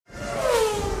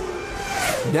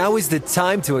Now is the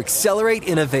time to accelerate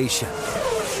innovation.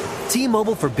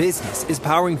 T-Mobile for Business is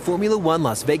powering Formula One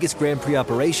Las Vegas Grand Prix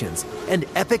operations and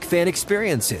epic fan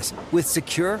experiences with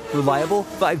secure, reliable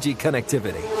 5G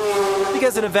connectivity.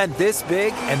 Because an event this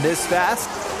big and this fast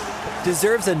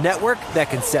deserves a network that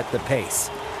can set the pace.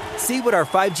 See what our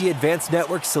 5G advanced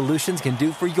network solutions can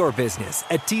do for your business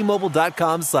at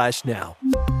T-Mobile.com/now.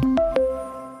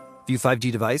 View 5G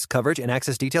device coverage and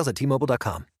access details at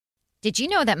T-Mobile.com. Did you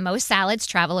know that most salads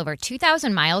travel over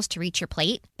 2,000 miles to reach your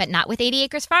plate? But not with 80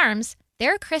 Acres Farms.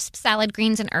 Their crisp salad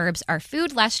greens and herbs are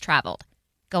food less traveled,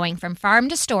 going from farm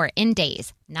to store in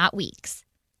days, not weeks.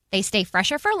 They stay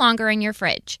fresher for longer in your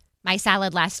fridge. My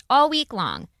salad lasts all week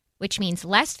long, which means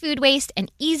less food waste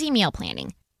and easy meal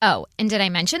planning. Oh, and did I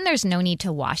mention there's no need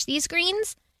to wash these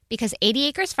greens? Because 80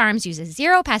 Acres Farms uses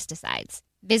 0 pesticides.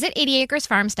 Visit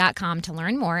 80acresfarms.com to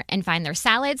learn more and find their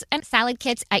salads and salad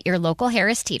kits at your local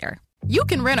Harris Teeter. You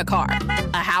can rent a car,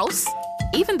 a house,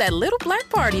 even that little black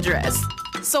party dress.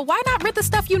 So why not rent the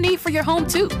stuff you need for your home,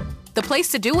 too? The place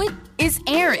to do it is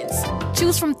Aaron's.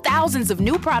 Choose from thousands of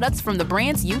new products from the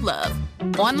brands you love,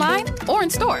 online or in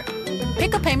store.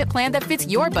 Pick a payment plan that fits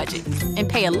your budget and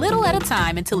pay a little at a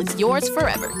time until it's yours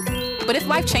forever. But if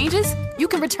life changes, you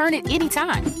can return it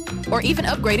anytime or even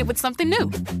upgrade it with something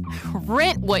new.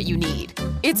 Rent what you need.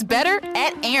 It's better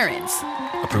at Aaron's.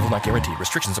 Approval not guaranteed.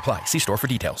 Restrictions apply. See store for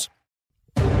details.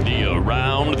 The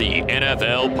Around the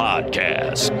NFL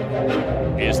podcast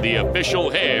is the official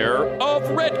hair of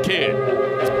Redkin.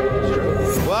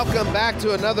 Welcome back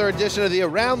to another edition of the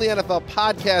Around the NFL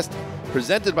podcast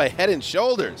presented by Head &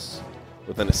 Shoulders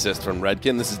with an assist from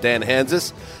Redkin. This is Dan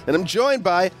Hansis, and I'm joined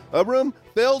by a room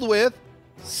filled with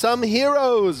some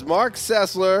heroes, Mark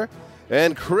Sessler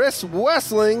and Chris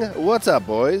Wessling. What's up,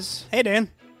 boys? Hey, Dan.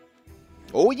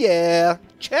 Oh, yeah.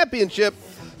 Championship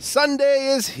Sunday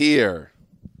is here.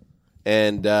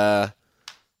 And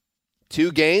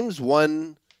 2 games,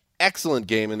 one excellent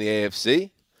game in the AFC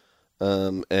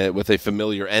with a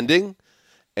familiar ending,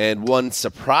 and one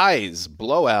surprise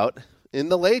blowout in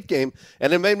the late game.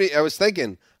 And it made me, I was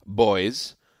thinking,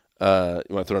 boys, you want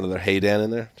to throw another hey, Dan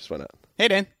in there? Just why not? Hey,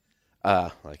 Dan.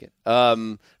 Like it.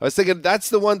 I was thinking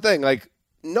that's the one thing, like,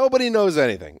 nobody knows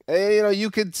anything. You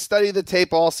could study the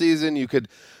tape all season. You could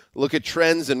look at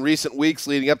trends in recent weeks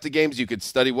leading up to games. You could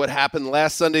study what happened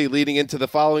last Sunday leading into the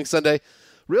following Sunday.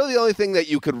 Really, the only thing that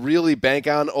you could really bank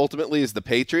on ultimately is the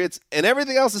Patriots, and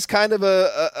everything else is kind of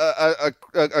a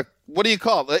what do you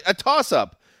call it? A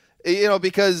toss-up.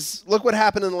 Because look what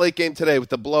happened in the late game today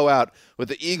with the blowout, with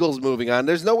the Eagles moving on.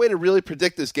 There's no way to really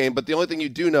predict this game, but the only thing you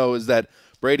do know is that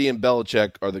Brady and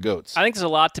Belichick are the GOATs. I think there's a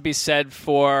lot to be said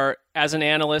for, as an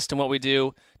analyst and what we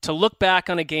do, to look back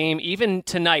on a game, even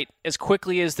tonight, as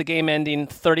quickly as the game ending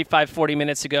 35, 40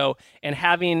 minutes ago, and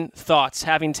having thoughts,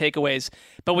 having takeaways.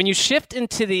 But when you shift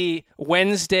into the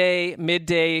Wednesday,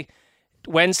 midday,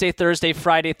 Wednesday, Thursday,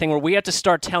 Friday thing where we have to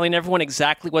start telling everyone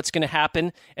exactly what's going to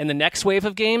happen in the next wave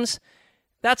of games,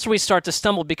 that's where we start to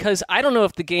stumble, because I don't know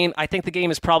if I think the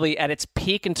game is probably at its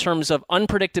peak in terms of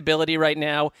unpredictability right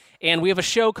now, and we have a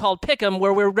show called Pick'em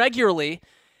where we're regularly,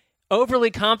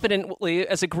 overly confidently,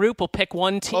 as a group, we'll pick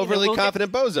one team. Overly confident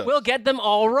bozos. We'll get them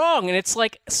all wrong, and it's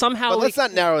like somehow... But let's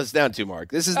not narrow this down too, Mark.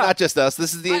 This is not just us.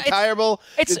 This is the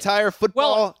entire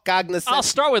football cognizance. I'll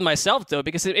start with myself, though,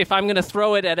 because if I'm going to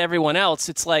throw it at everyone else,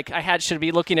 it's like I should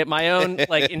be looking at my own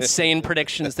insane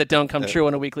predictions that don't come true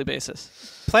on a weekly basis.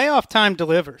 Playoff time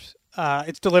delivers.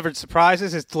 It's delivered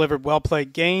surprises. It's delivered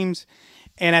well-played games.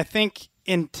 And I think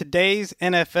in today's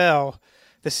NFL,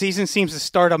 the season seems to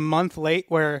start a month late,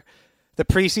 where the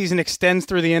preseason extends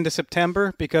through the end of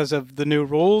September because of the new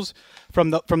rules from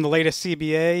the latest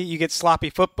CBA. You get sloppy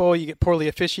football. You get poorly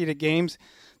officiated games.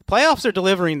 The playoffs are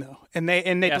delivering, though, and they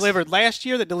yes. delivered last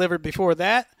year. They delivered before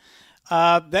that.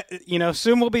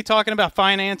 Soon we'll be talking about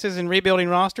finances and rebuilding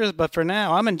rosters. But for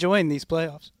now, I'm enjoying these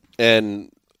playoffs.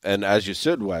 And as you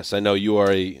should, Wes, I know you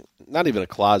are not even a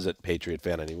closet Patriot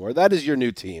fan anymore. That is your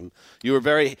new team. You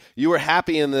were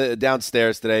happy in the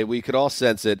downstairs today. We could all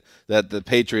sense it that the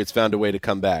Patriots found a way to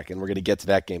come back, and we're going to get to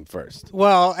that game first.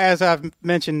 Well, as I've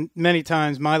mentioned many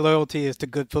times, my loyalty is to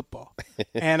good football,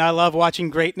 and I love watching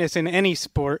greatness in any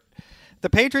sport. The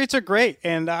Patriots are great,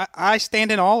 and I stand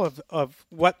in awe of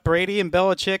what Brady and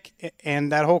Belichick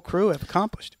and that whole crew have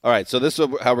accomplished. All right, so this is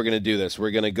how we're going to do this.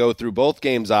 We're going to go through both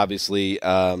games, obviously,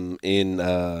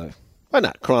 in why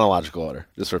not chronological order,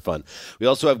 just for fun. We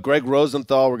also have Greg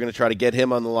Rosenthal. We're going to try to get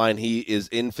him on the line. He is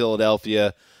in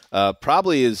Philadelphia.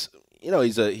 Probably is,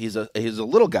 he's a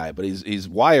little guy, but he's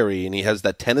wiry, and he has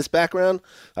that tennis background.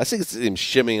 I think it's him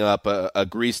shimmying up a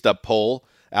greased up pole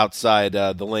outside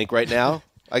the link right now.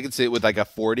 I could see it with like a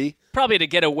 40. Probably to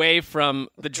get away from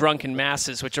the drunken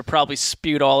masses, which are probably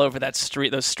spewed all over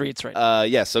those streets right now.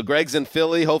 Yeah, so Greg's in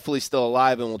Philly, hopefully still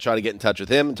alive, and we'll try to get in touch with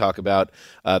him and talk about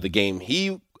the game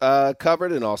he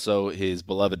covered and also his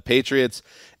beloved Patriots.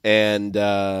 And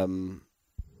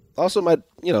also might,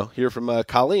 hear from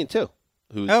Colleen, too,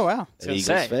 who's an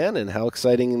Eagles fan, and how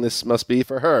exciting this must be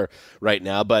for her right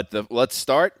now. But let's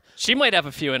start. She might have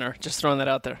a few in her, just throwing that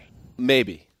out there.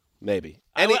 Maybe.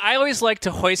 I always like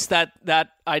to hoist that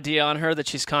idea on her that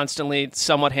she's constantly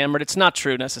somewhat hammered. It's not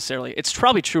true necessarily. It's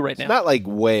probably true right now. It's not like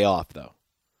way off, though.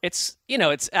 It's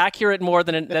it's accurate more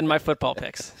than my football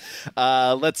picks.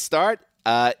 Let's start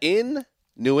in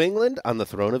New England on the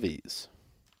throne of ease.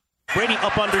 Brady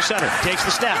up under center, takes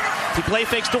the snap. He play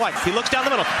fakes Dwight. He looks down the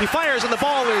middle. He fires, and the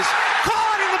ball is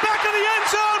caught in the back of the end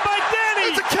zone by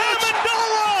Danny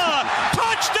Amendola.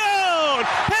 Touchdown,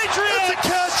 Patriots! It's a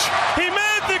catch. He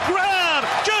made the grab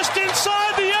just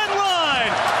inside the end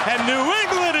line, and New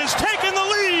England has taken the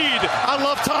lead. I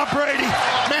love Tom Brady,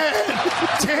 man.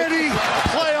 Danny,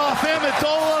 playoff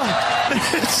Amendola.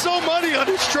 It's so money on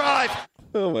this drive.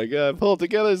 Oh, my God. Pull it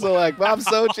together, Zolak. Bob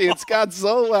Sochi and Scott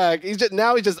Zolak. He's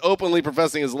just openly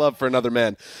professing his love for another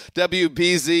man.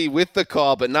 WBZ with the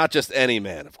call, but not just any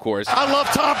man, of course. I love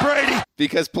Tom Brady.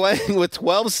 Because playing with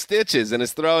 12 stitches in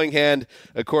his throwing hand,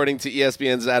 according to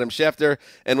ESPN's Adam Schefter,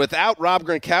 and without Rob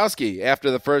Gronkowski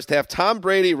after the first half, Tom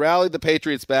Brady rallied the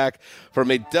Patriots back from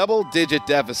a double-digit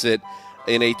deficit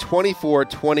in a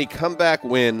 24-20 comeback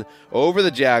win over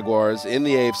the Jaguars in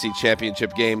the AFC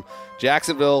Championship game.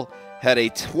 Jacksonville had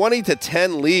a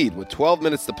 20-10 lead with 12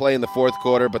 minutes to play in the fourth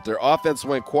quarter, but their offense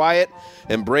went quiet,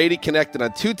 and Brady connected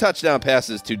on 2 touchdown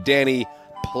passes to Danny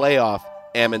Playoff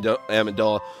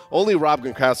Amendola. Only Rob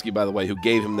Gronkowski, by the way, who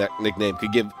gave him that nickname,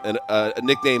 could give a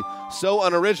nickname so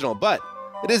unoriginal, but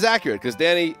it is accurate because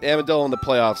Danny Amendola in the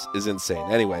playoffs is insane.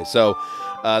 Anyway, so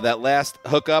that last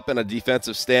hookup and a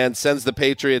defensive stand sends the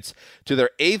Patriots to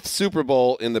their 8th Super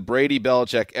Bowl in the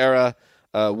Brady-Belichick era.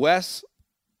 Wes,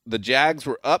 the Jags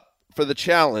were up for the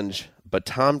challenge, but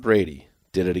Tom Brady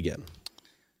did it again.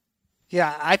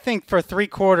 Yeah, I think for 3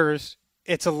 quarters,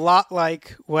 it's a lot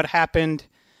like what happened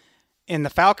in the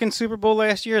Falcons Super Bowl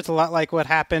last year. It's a lot like what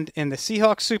happened in the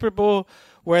Seahawks Super Bowl,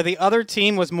 where the other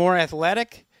team was more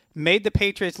athletic, made the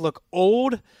Patriots look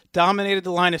old, dominated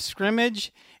the line of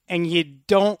scrimmage, and you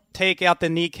don't take out the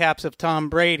kneecaps of Tom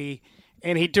Brady.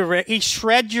 And he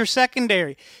shreds your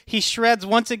secondary. He shreds,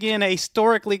 once again, a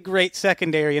historically great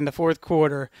secondary in the fourth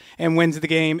quarter and wins the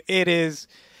game. It is,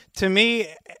 to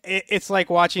me, it's like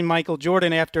watching Michael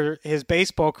Jordan after his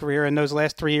baseball career in those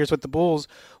last 3 years with the Bulls.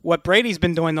 What Brady's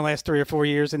been doing the last 3 or 4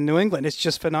 years in New England, it's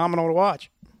just phenomenal to watch.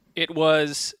 It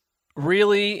was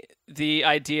really the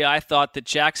idea, I thought, that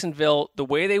Jacksonville, the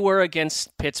way they were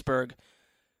against Pittsburgh,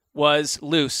 was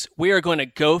loose. We are going to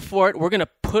go for it. We're going to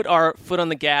put our foot on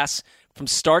the gas from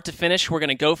start to finish. We're going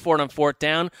to go for it on fourth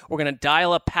down. We're going to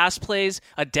dial up pass plays,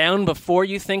 a down before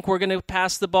you think we're going to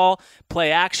pass the ball,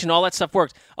 play action, all that stuff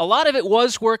worked. A lot of it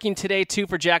was working today, too,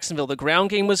 for Jacksonville. The ground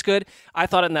game was good. I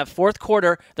thought in that fourth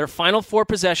quarter, their final 4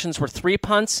 possessions were 3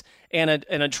 punts and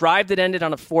a drive that ended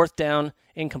on a fourth down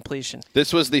incompletion.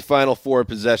 This was the final 4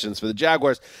 possessions for the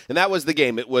Jaguars, and that was the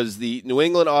game. It was the New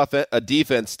England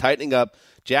defense tightening up,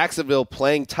 Jacksonville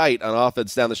playing tight on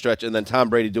offense down the stretch, and then Tom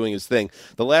Brady doing his thing.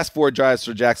 The last 4 drives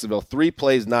for Jacksonville, 3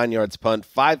 plays, 9 yards punt,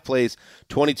 5 plays,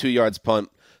 22 yards punt,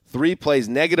 3 plays,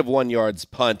 -1 yards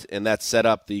punt, and that set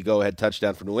up the go-ahead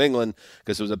touchdown for New England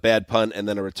because it was a bad punt and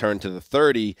then a return to the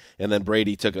 30, and then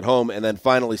Brady took it home, and then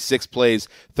finally 6 plays,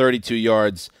 32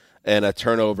 yards, and a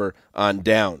turnover on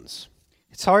downs.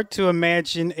 It's hard to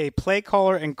imagine a play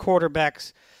caller and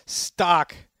quarterback's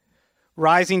stock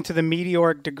rising to the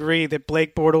meteoric degree that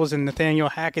Blake Bortles and Nathaniel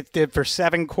Hackett did for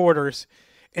 7 quarters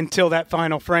until that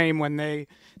final frame when they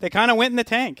kind of went in the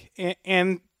tank.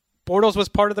 And Bortles was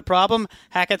part of the problem.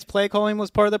 Hackett's play calling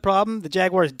was part of the problem. The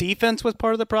Jaguars' defense was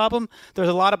part of the problem. There's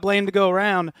a lot of blame to go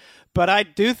around. But I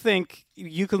do think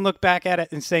you can look back at it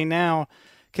and say now,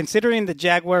 considering the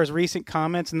Jaguars' recent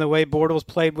comments and the way Bortles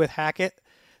played with Hackett,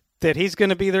 that he's going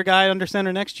to be their guy under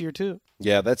center next year too.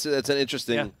 Yeah, that's an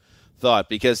interesting thought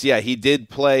because, he did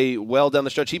play well down the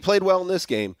stretch. He played well in this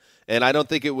game, and I don't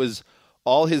think it was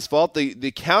all his fault.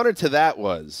 The counter to that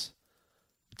was,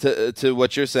 to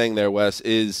what you're saying there, Wes,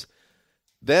 is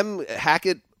them,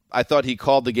 Hackett, I thought he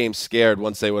called the game scared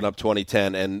once they went up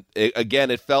 20-10, and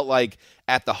it felt like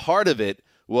at the heart of it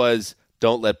was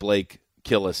don't let Blake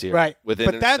kill us here with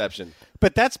an interception.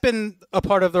 But that's been a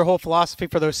part of their whole philosophy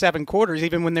for those 7 quarters.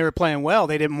 Even when they were playing well,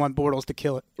 they didn't want Bortles to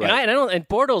kill it. Right. And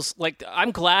Bortles,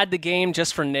 I'm glad the game,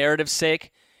 just for narrative's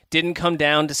sake, didn't come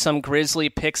down to some grisly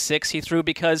pick six he threw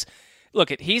because,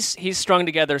 look, he's strung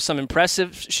together some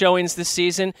impressive showings this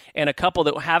season and a couple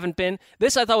that haven't been.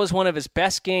 This, I thought, was one of his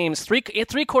best games. Three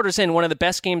quarters in, one of the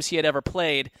best games he had ever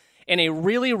played in a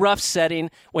really rough setting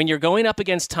when you're going up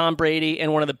against Tom Brady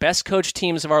and one of the best coach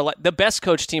teams of the best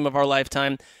coach team of our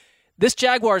lifetime. This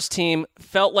Jaguars team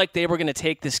felt like they were going to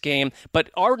take this game, but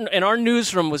our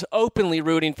newsroom was openly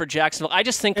rooting for Jacksonville. I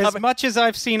just think as much as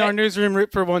I've seen our newsroom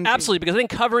root for one team. Absolutely, because I think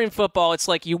covering football, it's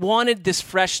like you wanted this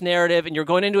fresh narrative, and you're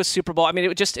going into a Super Bowl. I mean,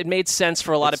 it made sense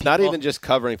for a lot of people. It's not even just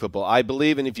covering football. I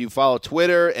believe, and if you follow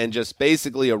Twitter and just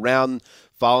basically around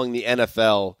following the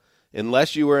NFL,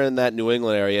 unless you were in that New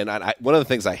England area, and one of the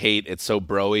things I hate, it's so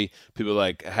bro-y.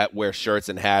 People wear shirts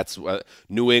and hats,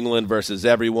 New England versus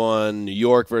everyone, New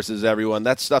York versus everyone.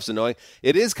 That stuff's annoying.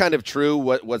 It is kind of true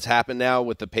what's happened now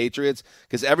with the Patriots,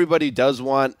 because everybody does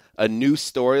want a new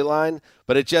storyline,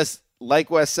 but it just, like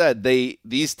Wes said,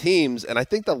 these teams, and I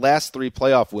think the last 3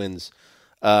 playoff wins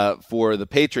for the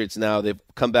Patriots now, they've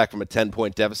come back from a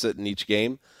 10-point deficit in each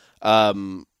game.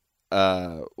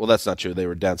 Well, that's not true. They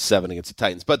were down 7 against the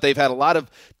Titans. But they've had a lot of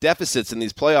deficits in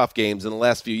these playoff games in the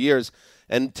last few years,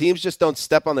 and teams just don't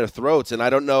step on their throats. And I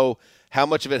don't know how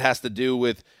much of it has to do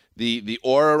with the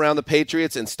aura around the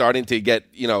Patriots and starting to get,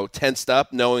 tensed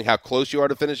up, knowing how close you are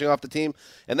to finishing off the team.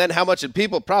 And then how much of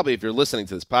people, probably if you're listening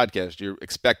to this podcast, you're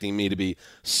expecting me to be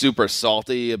super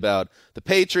salty about the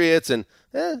Patriots. And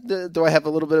do I have a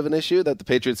little bit of an issue that the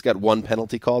Patriots got 1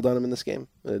 penalty called on them in this game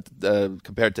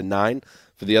compared to 9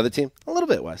 for the other team? A little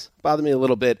bit, Wes. Bothered me a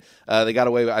little bit. They got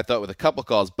away, I thought, with a couple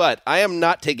calls. But I am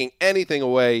not taking anything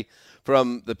away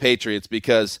from the Patriots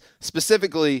because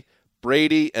specifically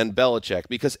Brady and Belichick,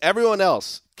 because everyone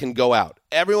else can go out.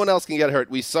 Everyone else can get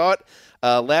hurt. We saw it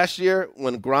last year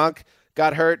when Gronk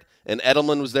got hurt and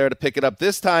Edelman was there to pick it up.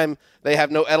 This time they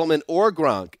have no Edelman or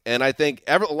Gronk, and I think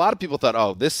a lot of people thought,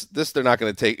 oh, this they're not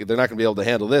going to be able to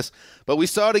handle this. But we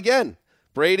saw it again.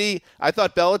 Brady, I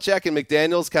thought Belichick and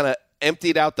McDaniels kind of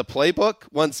emptied out the playbook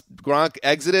once Gronk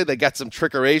exited. They got some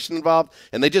trickeration involved,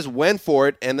 and they just went for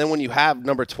it. And then when you have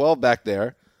number 12 back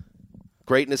there,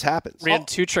 greatness happens. We had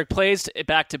 2 trick plays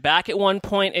back-to-back at one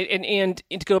point. And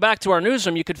to go back to our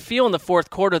newsroom, you could feel in the fourth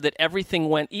quarter that everything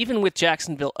went, even with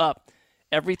Jacksonville up,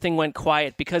 everything went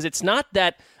quiet because it's not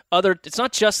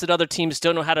just that other teams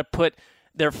don't know how to put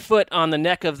their foot on the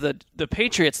neck of the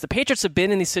Patriots. The Patriots have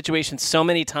been in these situations so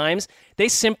many times. They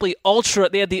simply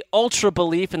they had the ultra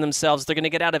belief in themselves. They're going to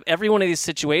get out of every one of these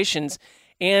situations.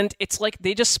 And it's like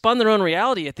they just spun their own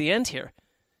reality at the end here.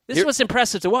 This was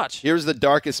impressive to watch. Here's the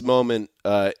darkest moment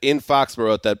in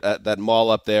Foxborough at that mall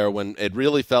up there when it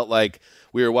really felt like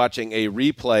we were watching a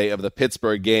replay of the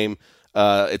Pittsburgh game.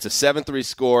 It's a 7-3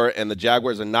 score, and the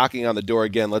Jaguars are knocking on the door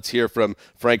again. Let's hear from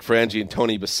Frank Frangie and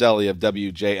Tony Baselli of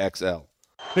WJXL.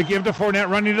 They give to Fournette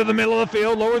running to the middle of the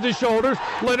field, lowers his shoulders.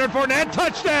 Leonard Fournette,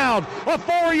 touchdown! A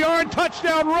 4-yard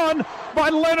touchdown run by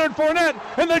Leonard Fournette,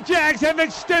 and the Jags have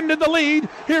extended the lead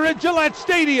here at Gillette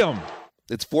Stadium.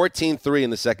 It's 14-3 in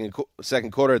the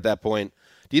second quarter at that point.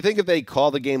 Do you think if they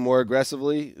call the game more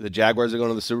aggressively, the Jaguars are going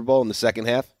to the Super Bowl in the second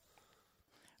half?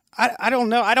 I don't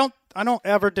know. I don't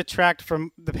ever detract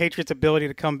from the Patriots' ability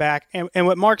to come back. And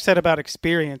what Mark said about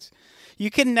experience, you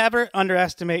can never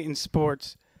underestimate in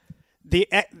sports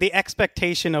the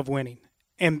expectation of winning.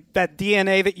 And that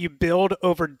DNA that you build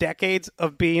over decades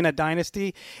of being a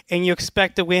dynasty, and you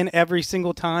expect to win every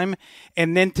single time,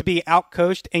 and then to be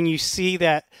outcoached, and you see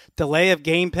that delay of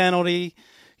game penalty,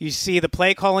 you see the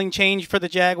play calling change for the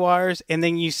Jaguars, and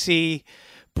then you see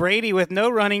Brady with no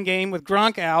running game, with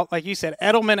Gronk out, like you said,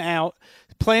 Edelman out,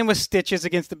 playing with stitches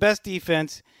against the best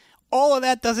defense. All of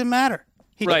that doesn't matter.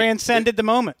 He transcended the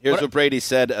moment. Here's what Brady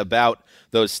said about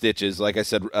those stitches. Like I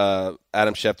said,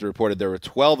 Adam Schefter reported there were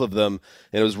 12 of them,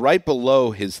 and it was right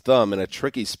below his thumb in a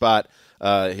tricky spot.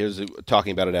 Here's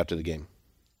talking about it after the game.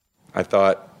 I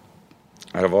thought,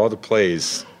 out of all the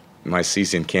plays, my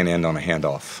season can't end on a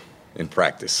handoff in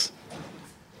practice.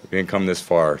 We didn't come this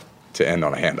far to end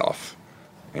on a handoff.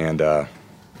 And I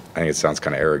think it sounds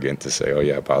kind of arrogant to say, oh,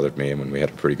 yeah, it bothered me when we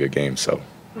had a pretty good game, so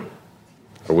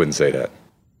I wouldn't say that.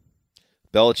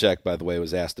 Belichick, by the way,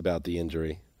 was asked about the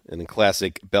injury. And in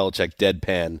classic Belichick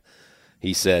deadpan,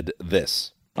 he said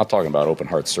this. I'm talking about open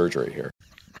heart surgery here.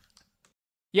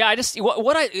 Yeah,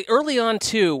 early on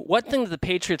too. One thing that the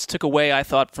Patriots took away, I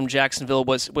thought, from Jacksonville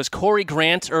was Corey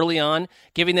Grant early on,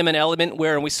 giving them an element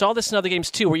where, and we saw this in other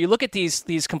games too, where you look at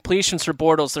these completions for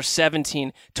Bortles, they're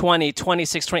 17, 20,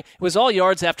 26, 20. It was all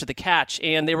yards after the catch,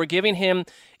 and they were giving him,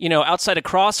 outside of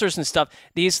crossers and stuff,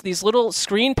 these little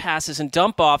screen passes and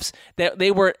dump offs that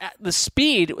they were at the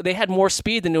speed. They had more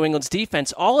speed than New England's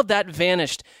defense. All of that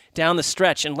vanished down the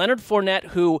stretch. And Leonard Fournette,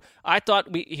 who I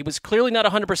thought he was clearly not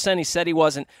 100%, he said he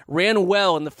wasn't, ran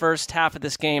well in the first half of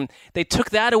this game. They took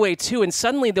that away too, and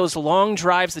suddenly those long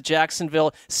drives that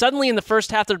Jacksonville, suddenly in the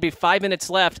first half there'd be 5 minutes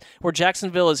left where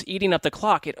Jacksonville is eating up the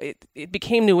clock. It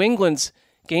became New England's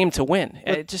game to win.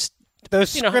 It just,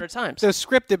 those 100 times. Those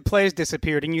scripted plays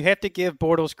disappeared, and you have to give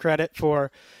Bortles credit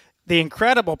for the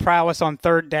incredible prowess on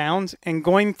third downs and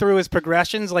going through his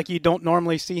progressions like you don't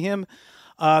normally see him.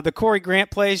 The Corey Grant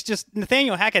plays, just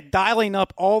Nathaniel Hackett dialing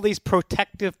up all these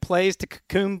protective plays to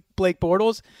cocoon Blake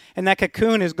Bortles, and that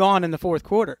cocoon is gone in the fourth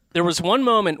quarter. There was one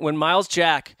moment when Myles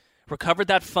Jack recovered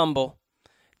that fumble.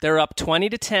 They're up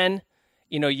 20-10.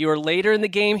 You were later in the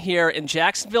game here, and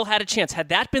Jacksonville had a chance. Had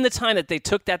that been the time that they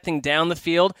took that thing down the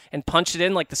field and punched it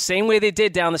in like the same way they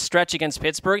did down the stretch against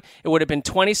Pittsburgh, it would have been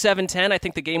 27-10. I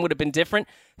think the game would have been different.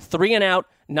 3 and out,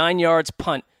 9 yards,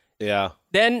 punt. Yeah.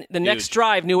 Then the next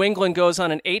drive, New England goes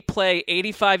on an 8-play,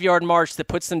 85-yard march that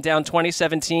puts them down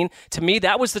 2017. To me,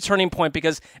 that was the turning point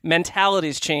because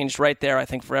mentalities changed right there, I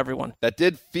think, for everyone. That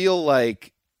did feel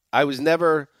like I was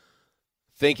never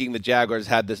thinking the Jaguars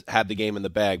had the game in the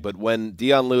bag, but when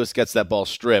Dion Lewis gets that ball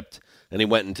stripped and he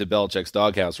went into Belichick's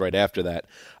doghouse right after that,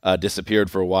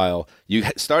 disappeared for a while, you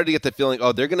started to get the feeling,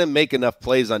 they're going to make enough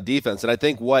plays on defense. And I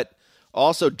think what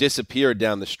also disappeared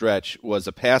down the stretch was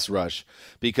a pass rush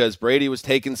because Brady was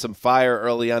taking some fire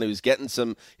early on. He was getting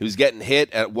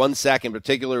hit at one sack in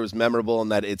particular. It was memorable in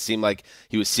that it seemed like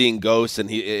he was seeing ghosts,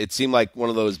 and it seemed like one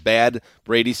of those bad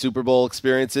Brady Super Bowl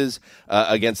experiences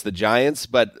against the Giants.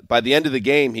 But by the end of the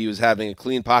game, he was having a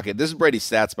clean pocket. This is Brady's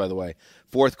stats, by the way.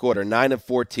 Fourth quarter, 9 of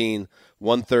 14,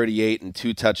 138, and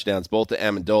 2 touchdowns, both to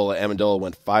Amendola. Amendola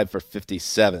went 5 for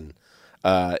 57.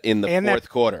 In the fourth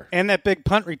quarter. And that big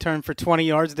punt return for 20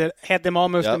 yards that had them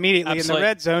almost immediately in the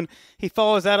red zone. He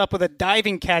follows that up with a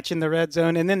diving catch in the red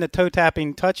zone and then the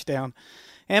toe-tapping touchdown.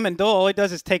 Amendola, all he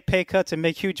does is take pay cuts and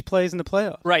make huge plays in the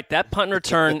playoffs. Right, that punt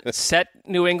return set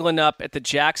New England up at the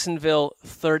Jacksonville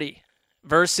 30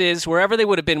 versus wherever they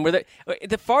would have been.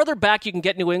 The farther back you can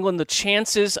get New England, the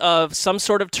chances of some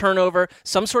sort of turnover,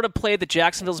 some sort of play that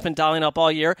Jacksonville's been dialing up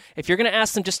all year, if you're going to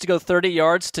ask them just to go 30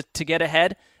 yards to get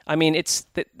ahead, I mean,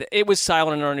 it was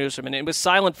silent in our newsroom, and it was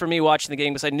silent for me watching the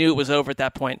game because I knew it was over at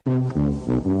that point.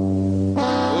 Ooh.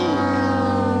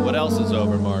 What else is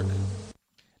over, Mark?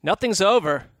 Nothing's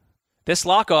over. This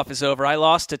lock-off is over. I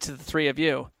lost it to the three of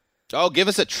you. Oh, give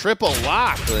us a triple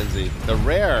lock, Lindsay. The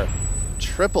rare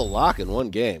triple lock in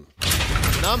one game.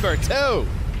 Number 2.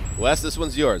 Wes, this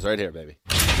one's yours right here, baby.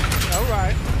 All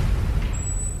right.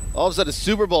 All of a sudden,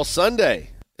 Super Bowl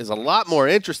Sunday is a lot more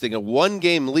interesting. A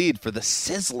 1-game lead for the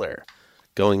Sizzler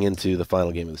going into the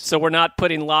final game of the season. So we're not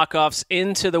putting lockoffs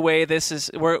into the way this is.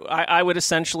 I would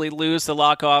essentially lose the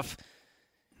lockoff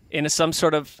in some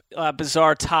sort of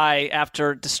bizarre tie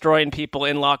after destroying people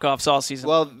in lockoffs all season.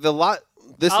 Well, you want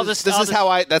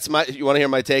to hear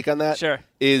my take on that? Sure.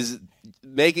 Is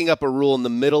making up a rule in the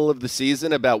middle of the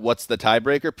season about what's the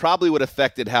tiebreaker probably would have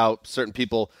affected how certain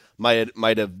people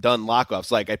might have done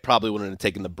lockoffs. Like I probably wouldn't have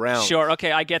taken the Browns. Sure,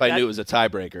 okay, I get that. If I knew it was a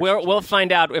tiebreaker. We'll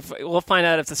find out if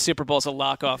the Super Bowl's a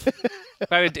lockoff.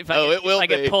 If I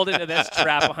get pulled into this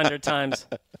trap 100 times.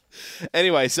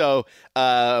 Anyway, so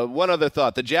one other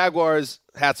thought: the Jaguars.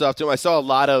 Hats off to them. I saw a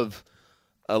lot of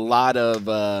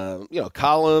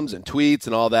columns and tweets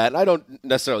and all that, and I don't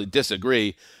necessarily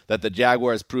disagree that the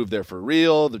Jaguars proved they're for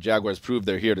real. The Jaguars proved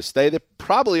they're here to stay. They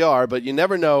probably are, but you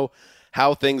never know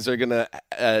how things are going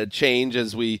to change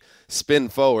as we spin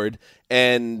forward.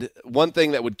 And one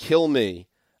thing that would kill me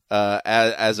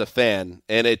as a fan,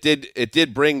 and it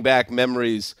did bring back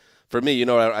memories for me.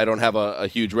 I don't have a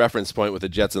huge reference point with the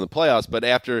Jets in the playoffs, but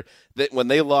after when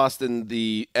they lost in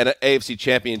the AFC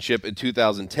Championship in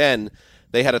 2010,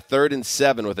 they had a 3rd and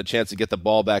 7 with a chance to get the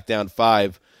ball back down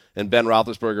 5. And Ben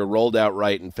Roethlisberger rolled out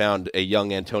right and found a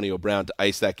young Antonio Brown to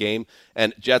ice that game.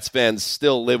 And Jets fans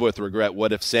still live with regret.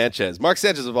 What if Mark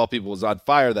Sanchez of all people, was on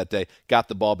fire that day, got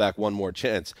the ball back one more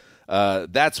chance?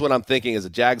 That's what I'm thinking as a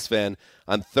Jags fan.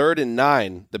 On 3rd and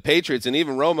 9, the Patriots, and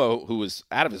even Romo, who was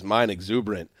out of his mind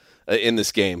exuberant in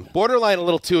this game. Borderline a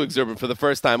little too exuberant for the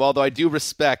first time, although I do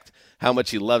respect how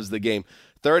much he loves the game.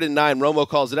 3rd and 9, Romo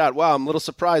calls it out. Wow, I'm a little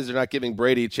surprised they're not giving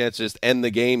Brady a chance to just end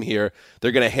the game here.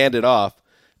 They're going to hand it off.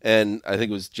 And I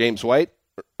think it was James White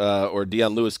or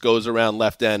Dion Lewis goes around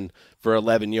left end for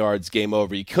 11 yards, game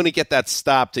over. You couldn't get that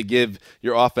stop to give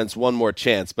your offense one more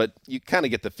chance, but you kind of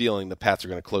get the feeling the Pats are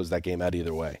going to close that game out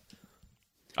either way.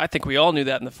 I think we all knew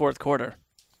that in the fourth quarter.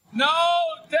 No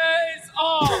days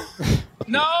off.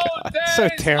 No days so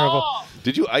terrible. off.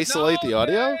 Did you isolate the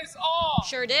audio?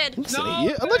 Sure did.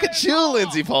 Look at you,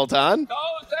 Lindsay Polton.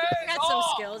 I had some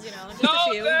skills, just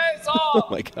a few. Oh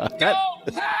my God. Go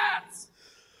Pats!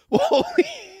 Holy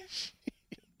shit.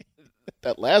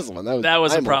 That last one. That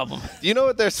was a problem. Do you know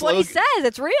what their That's what slogan? he says.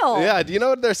 It's real. Yeah. Do you know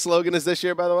what their slogan is this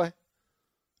year? By the way,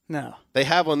 No, they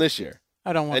have one this year,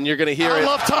 I don't want. and you're going to hear I it.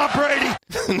 love Tom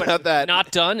Brady. Not that.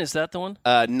 Not done? Is that the one?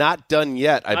 Not done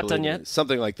yet. I Not believe done it yet? is.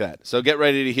 Something like that. So get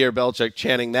ready to hear Belichick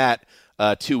chanting that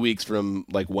 2 weeks from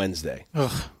like Wednesday.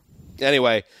 Ugh.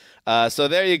 Anyway, so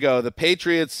there you go. The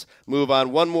Patriots move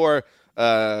on. One more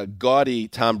gaudy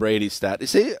Tom Brady stat. You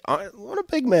see, what a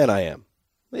big man I am.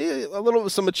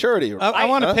 Some maturity. I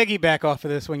want to piggyback off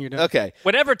of this when you're done. Okay.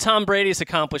 Whatever Tom Brady's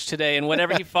accomplished today, and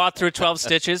whatever he fought through 12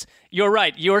 stitches, you're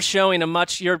right. You're showing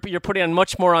you're putting on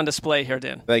much more on display here,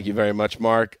 Dan. Thank you very much,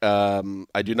 Mark.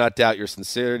 I do not doubt your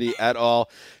sincerity at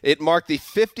all. It marked the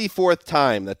 54th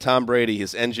time that Tom Brady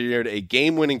has engineered a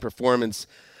game-winning performance,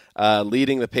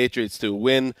 leading the Patriots to a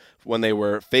win when they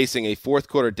were facing a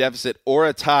fourth-quarter deficit or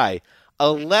a tie.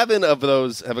 11 of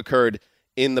those have occurred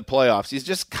in the playoffs.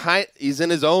 He's in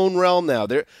his own realm now.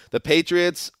 The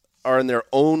Patriots are in their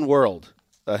own world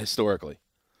historically.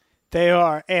 They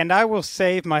are, and I will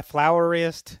save my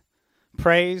floweriest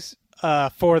praise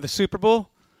for the Super Bowl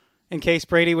in case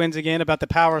Brady wins again, about the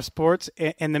power of sports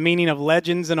and the meaning of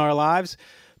legends in our lives.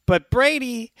 But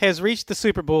Brady has reached the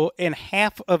Super Bowl in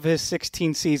half of his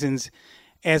 16 seasons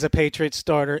as a Patriots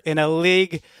starter in a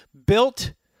league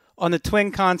built on the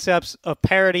twin concepts of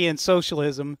parity and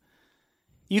socialism.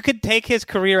 You could take his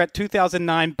career at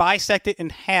 2009, bisect it in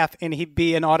half, and he'd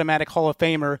be an automatic Hall of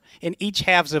Famer in each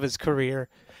halves of his career.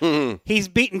 Mm-hmm. He's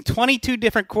beaten 22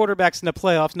 different quarterbacks in the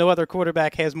playoffs. No other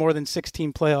quarterback has more than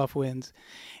 16 playoff wins.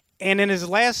 And in his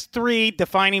last 3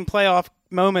 defining playoff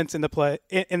moments in the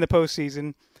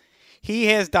postseason, he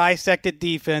has dissected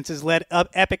defenses, led up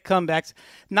epic comebacks,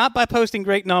 not by posting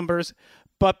great numbers,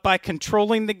 but by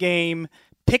controlling the game,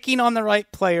 picking on the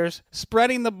right players,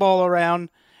 spreading the ball around,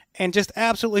 and just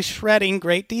absolutely shredding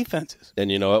great defenses. And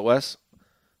you know what, Wes?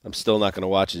 I'm still not going to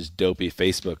watch his dopey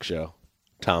Facebook show,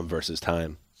 Tom versus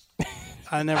Time.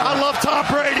 I love Tom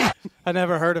Brady. I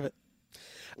never heard of it.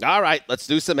 All right, let's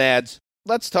do some ads.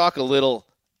 Let's talk a little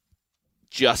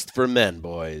Just for Men,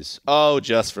 boys. Oh,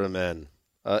 Just for Men.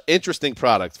 Interesting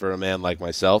product for a man like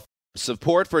myself.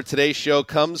 Support for today's show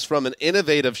comes from an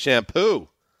innovative shampoo.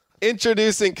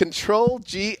 Introducing Control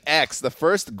GX, the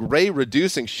first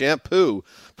gray-reducing shampoo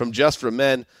from Just for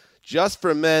Men. Just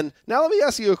for Men. Now let me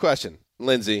ask you a question,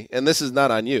 Lindsay, and this is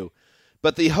not on you.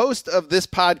 But the host of this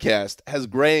podcast has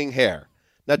graying hair.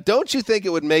 Now, don't you think it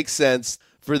would make sense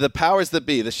for the powers that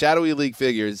be, the Shadowy League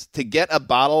figures, to get a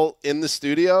bottle in the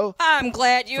studio? I'm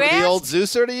glad you for asked. the old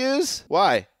Zeuser to use?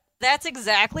 Why? That's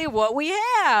exactly what we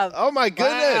have. Oh, my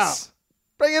goodness. Wow.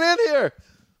 Bring it in here.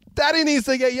 Daddy needs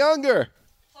to get younger.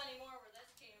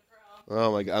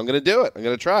 Oh, my God. I'm going to do it. I'm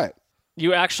going to try it.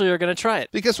 You actually are going to try it.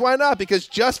 Because why not? Because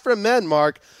Just for Men,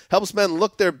 Mark, helps men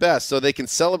look their best so they can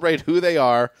celebrate who they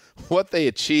are, what they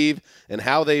achieve, and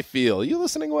how they feel. Are you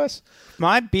listening, Wes?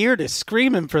 My beard is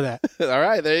screaming for that. All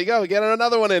right, there you go. Get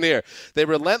another one in here. They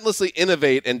relentlessly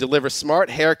innovate and deliver smart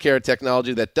hair care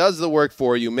technology that does the work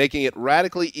for you, making it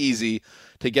radically easy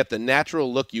to get the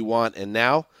natural look you want. And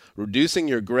now, reducing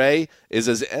your gray is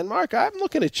as... And Mark, I'm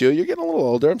looking at you. You're getting a little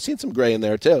older. I'm seeing some gray in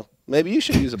there, too. Maybe you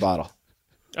should use a bottle.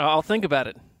 I'll think about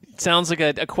it. Sounds like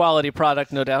a quality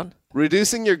product, no doubt.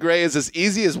 Reducing your gray is as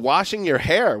easy as washing your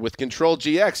hair with Control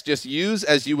GX. Just use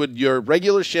as you would your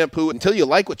regular shampoo until you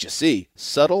like what you see.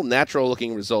 Subtle,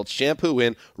 natural-looking results. Shampoo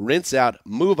in, rinse out,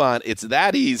 move on. It's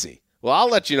that easy. Well, I'll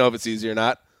let you know if it's easy or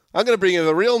not. I'm going to bring you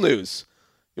the real news.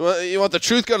 You want the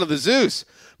truth? Go to the Zeus.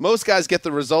 Most guys get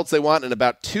the results they want in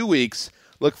about 2 weeks.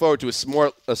 Look forward to a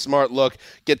smart look.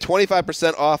 Get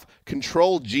 25% off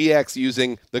Control GX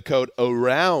using the code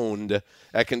AROUND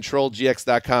at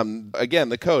ControlGX.com. Again,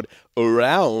 the code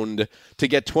AROUND to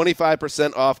get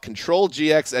 25% off Control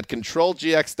GX at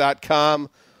ControlGX.com.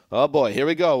 Oh, boy. Here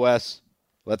we go, Wes.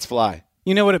 Let's fly.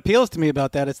 You know what appeals to me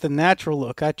about that? It's the natural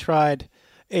look. I tried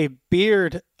a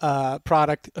beard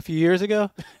product a few years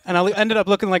ago, and I ended up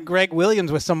looking like Greg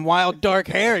Williams with some wild dark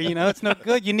hair. You know, it's no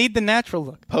good. You need the natural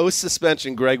look.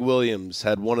 Post-suspension, Greg Williams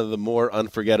had one of the more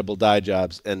unforgettable dye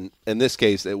jobs, and in this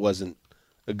case, it wasn't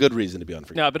a good reason to be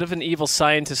unforgettable. No, a bit of an evil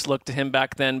scientist look to him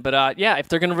back then. But, yeah, if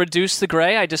they're going to reduce the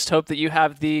gray, I just hope that you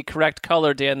have the correct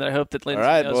color, Dan. I hope that Lindsay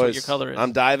knows boys. what your color is.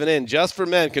 I'm diving in. Just for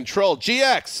Men, Control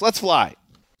GX. Let's fly.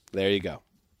 There you go.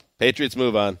 Patriots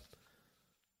move on.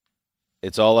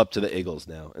 It's all up to the Eagles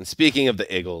now. And speaking of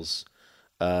the Eagles,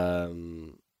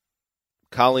 Colleen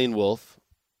Wolfe,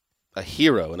 a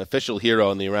hero, an official hero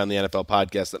on the Around the NFL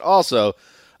podcast, and also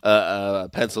a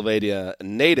Pennsylvania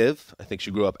native. I think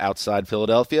she grew up outside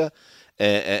Philadelphia.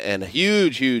 and a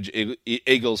huge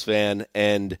Eagles fan,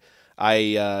 and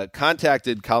I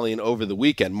contacted Colleen over the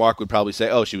weekend. Mark would probably say,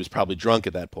 "Oh, she was probably drunk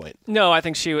at that point." No, I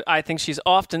think she's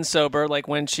often sober, like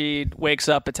when she wakes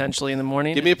up potentially in the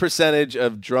morning. Give me a percentage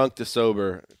of drunk to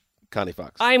sober, Connie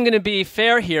Fox. I'm going to be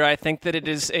fair here. I think that it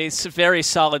is a very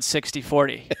solid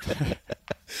 60-40.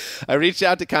 I reached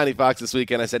out to Connie Fox this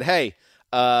weekend. I said, "Hey,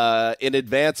 in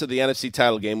advance of the NFC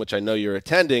title game, which I know you're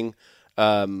attending."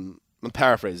 I'm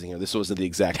paraphrasing here. This wasn't the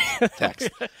exact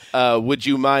text. Would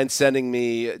you mind sending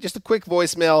me just a quick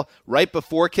voicemail right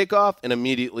before kickoff and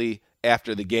immediately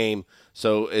after the game?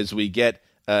 So as we get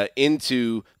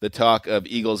into the talk of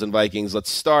Eagles and Vikings, let's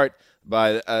start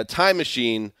by a time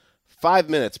machine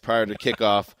 5 minutes prior to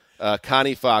kickoff,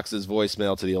 Connie Fox's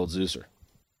voicemail to the old Zeuser.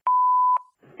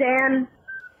 Dan,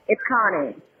 it's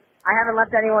Connie. I haven't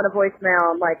left anyone a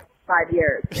voicemail in like 5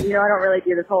 years. I don't really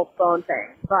do this whole phone thing,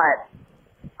 but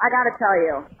I gotta tell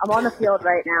you, I'm on the field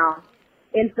right now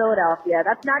in Philadelphia.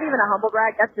 That's not even a humble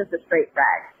brag. That's just a straight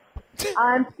brag.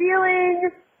 I'm feeling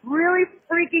really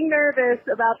freaking nervous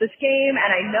about this game,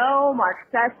 and I know Mark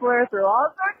Sessler threw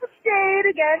all sorts of shade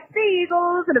against the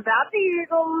Eagles and about the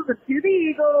Eagles and to the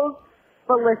Eagles.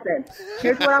 But listen,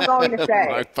 here's what I'm going to say.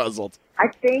 Mark puzzled. I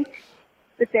think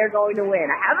that they're going to win.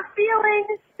 I have a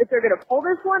feeling that they're going to pull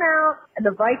this one out, and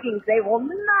the Vikings, they will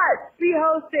not be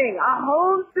hosting a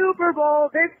home Super Bowl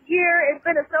this year in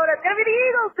Minnesota. Maybe the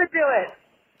Eagles could do it.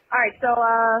 All right, so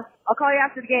I'll call you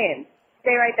after the game.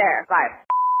 Stay right there. Bye.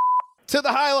 To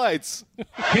the highlights.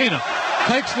 Keenum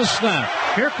takes the snap.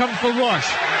 Here comes the rush.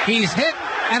 He's hit,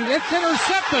 and it's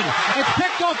intercepted. It's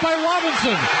picked off by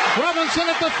Robinson. Robinson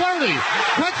at the 30.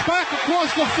 Cuts back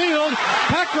across the field.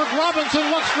 Patrick Robinson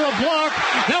looks for a block.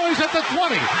 Now he's at the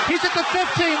 20. He's at the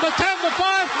 15, the 10, the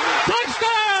 5.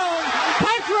 Touchdown!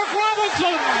 Patrick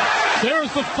Robinson!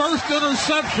 There's the first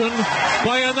interception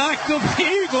by an active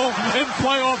Eagle in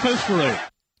playoff history.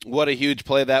 What a huge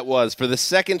play that was. For the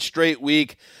second straight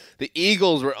week, the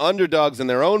Eagles were underdogs in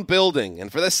their own building,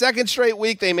 and for the second straight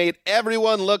week, they made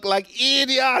everyone look like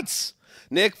idiots.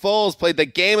 Nick Foles played the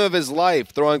game of his life,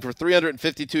 throwing for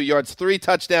 352 yards, 3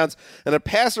 touchdowns, and a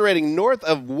passer rating north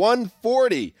of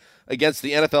 140 against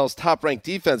the NFL's top-ranked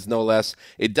defense, no less.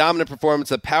 A dominant performance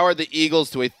that powered the Eagles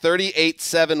to a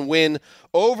 38-7 win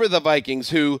over the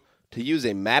Vikings, who, to use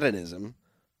a Maddenism,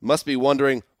 must be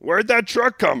wondering, where'd that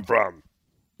truck come from?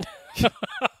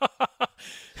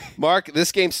 Mark,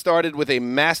 this game started with a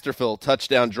masterful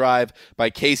touchdown drive by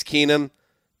Case Keenum,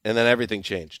 and then everything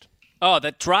changed. Oh,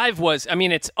 that drive was,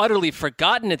 it's utterly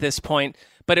forgotten at this point,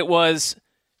 but it was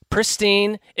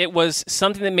pristine. It was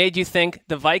something that made you think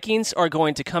the Vikings are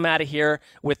going to come out of here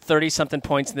with 30-something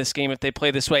points in this game if they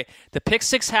play this way. The pick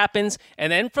six happens,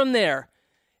 and then from there,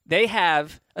 they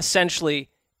have essentially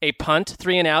a punt,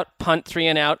 3 and out, punt, 3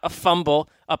 and out, a fumble,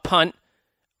 a punt,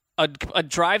 a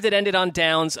drive that ended on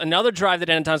downs, another drive that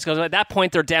ended on downs, because at that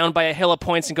point they're down by a hill of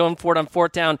points and going for it on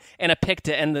 4th down, and a pick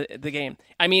to end the game.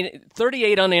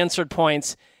 38 unanswered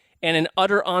points and an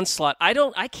utter onslaught.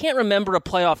 I can't remember a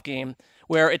playoff game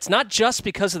where it's not just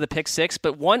because of the pick six,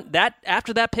 but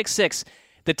after that pick six,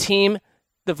 the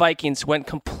Vikings, went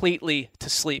completely to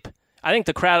sleep. I think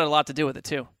the crowd had a lot to do with it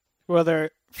too. Well,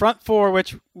 their front four,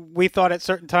 which we thought at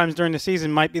certain times during the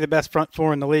season might be the best front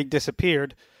four in the league,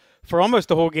 disappeared. For almost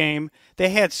the whole game, they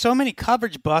had so many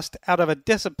coverage busts out of a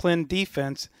disciplined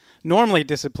defense, normally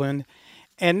disciplined.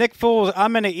 And Nick Foles,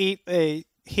 I'm going to eat a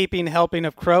heaping helping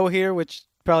of crow here, which is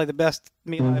probably the best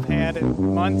meal I've had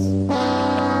in months.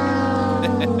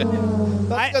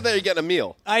 That's good that you're getting a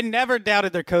meal. I never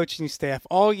doubted their coaching staff.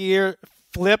 All year,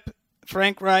 Flip,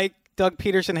 Frank Reich, Doug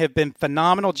Peterson have been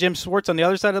phenomenal. Jim Schwartz on the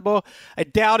other side of the ball. I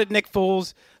doubted Nick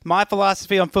Foles. My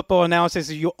philosophy on football analysis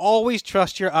is you always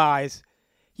trust your eyes.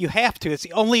 You have to. It's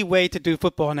the only way to do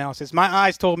football analysis. My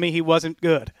eyes told me he wasn't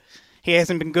good. He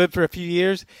hasn't been good for a few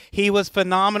years. He was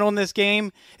phenomenal in this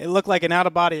game. It looked like an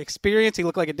out-of-body experience. He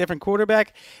looked like a different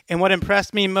quarterback. And what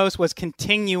impressed me most was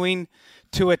continuing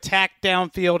to attack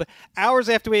downfield. Hours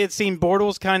after we had seen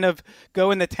Bortles kind of go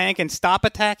in the tank and stop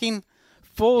attacking,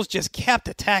 Foles just kept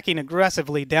attacking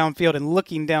aggressively downfield and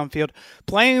looking downfield,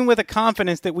 playing with a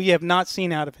confidence that we have not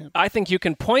seen out of him. I think you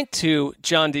can point to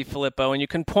John DeFilippo and you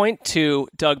can point to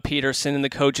Doug Peterson and the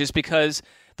coaches, because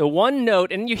the one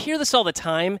note, and you hear this all the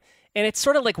time, and it's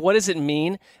sort of like, what does it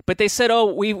mean? But they said,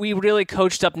 we really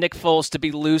coached up Nick Foles to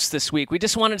be loose this week. We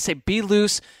just wanted to say, be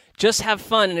loose, just have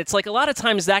fun. And it's like a lot of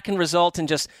times that can result in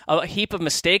just a heap of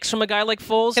mistakes from a guy like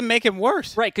Foles. And make him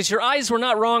worse. Right, because your eyes were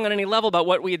not wrong on any level about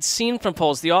what we had seen from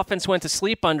Foles. The offense went to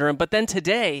sleep under him. But then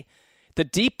today, the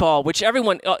deep ball, which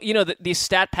everyone, these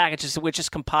stat packages which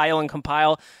just compile and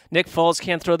compile. Nick Foles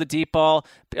can't throw the deep ball.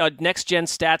 Next Gen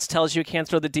Stats tells you he can't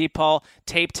throw the deep ball.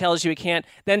 Tape tells you he can't.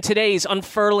 Then today he's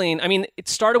unfurling. I mean, it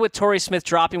started with Torrey Smith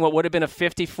dropping what would have been a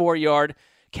 54-yard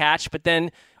catch, but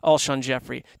then Alshon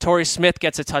Jeffrey. Torrey Smith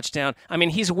gets a touchdown. I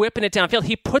mean, he's whipping it downfield.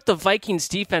 He put the Vikings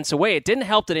defense away. It didn't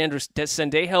help that Andrew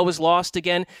Sendejo was lost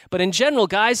again, but in general,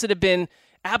 guys that have been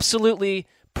absolutely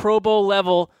Pro Bowl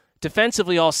level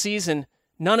defensively all season,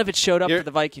 none of it showed up for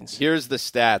the Vikings. Here's the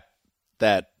stat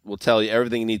that will tell you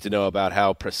everything you need to know about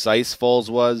how precise Foles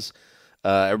was.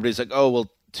 Everybody's like, oh,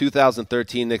 well,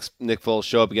 2013 Nick Foles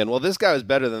show up again. Well, this guy was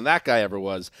better than that guy ever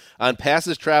was. On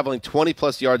passes traveling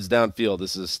 20-plus yards downfield,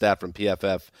 this is a stat from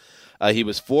PFF, he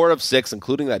was 4 of 6,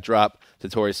 including that drop to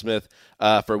Torrey Smith,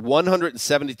 for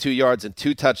 172 yards and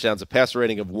 2 touchdowns, a passer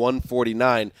rating of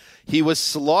 149. He was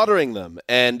slaughtering them.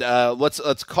 And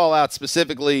let's call out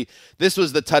specifically, this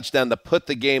was the touchdown that put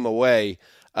the game away.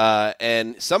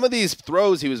 And some of these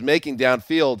throws he was making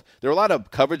downfield, there were a lot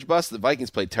of coverage busts. The Vikings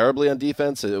played terribly on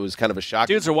defense. It was kind of a shock.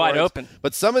 Dudes are wide open.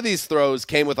 But some of these throws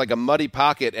came with like a muddy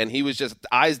pocket, and he was just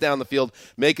eyes down the field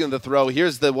making the throw.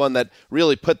 Here's the one that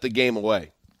really put the game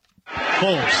away.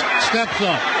 Foles steps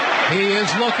up. He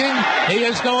is looking. He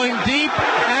is going deep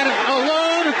and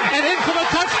alone, and into the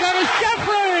touchdown is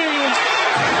Jeffrey.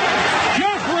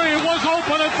 Jeffrey was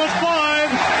open at the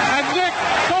 5, and Nick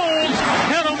Foles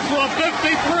hit him for a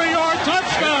 53-yard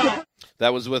touchdown.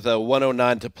 That was with a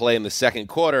 1:09 to play in the second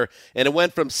quarter, and it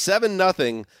went from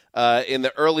 7-0 in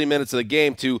the early minutes of the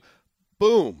game to,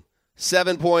 boom,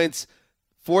 7 points,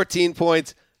 14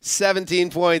 points,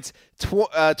 17 points,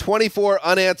 24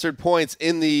 unanswered points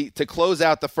to close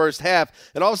out the first half,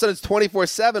 and all of a sudden it's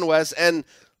 24-7, Wes. And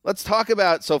let's talk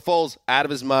about, so Foles out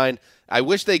of his mind. I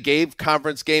wish they gave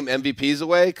conference game MVPs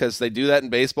away because they do that in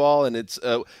baseball, and it's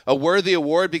a worthy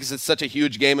award because it's such a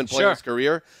huge game in player's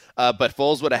career. But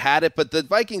Foles would have had it. But the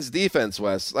Vikings defense,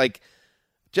 Wes,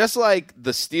 just like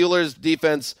the Steelers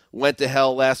defense went to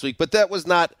hell last week, but that was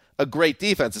not a great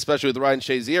defense, especially with Ryan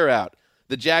Shazier out.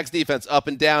 The Jags defense up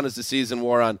and down as the season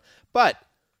wore on. But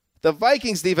the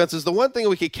Vikings defense is the one thing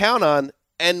we could count on.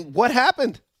 And what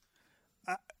happened?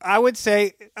 I would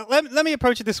say, let me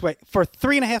approach it this way. For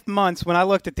 3.5 months, when I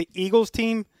looked at the Eagles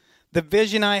team, the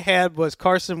vision I had was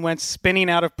Carson Wentz spinning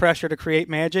out of pressure to create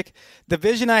magic. The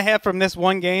vision I have from this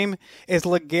one game is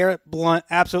LeGarrette Blount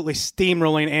absolutely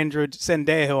steamrolling Andrew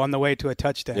Sendejo on the way to a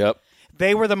touchdown. Yep.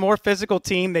 They were the more physical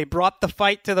team. They brought the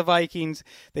fight to the Vikings.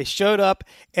 They showed up,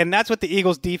 and that's what the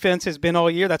Eagles' defense has been all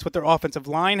year. That's what their offensive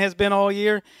line has been all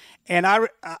year. And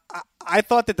I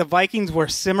thought that the Vikings were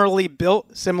similarly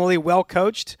built, similarly well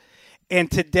coached, and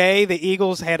today the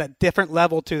Eagles had a different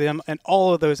level to them in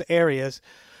all of those areas.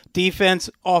 Defense,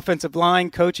 offensive line,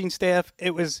 coaching staff.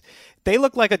 They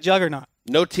looked like a juggernaut.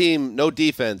 No team, no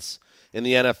defense in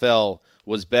the NFL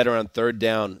was better on third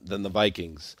down than the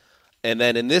Vikings. And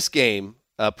then in this game,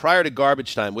 prior to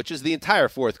garbage time, which is the entire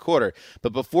fourth quarter,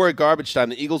 but before garbage time,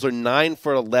 the Eagles are 9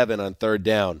 for 11 on third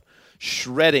down,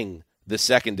 shredding the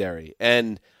secondary.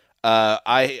 And as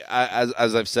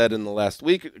I've said in the last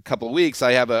couple of weeks,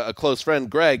 I have a close friend,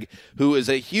 Greg, who is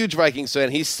a huge Vikings fan.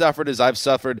 He suffered as I've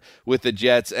suffered with the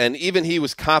Jets, and even he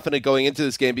was confident going into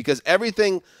this game because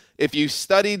everything. If you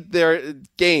studied their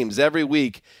games every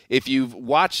week, if you've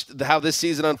watched how this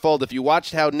season unfolded, if you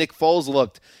watched how Nick Foles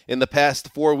looked in the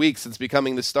past 4 weeks since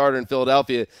becoming the starter in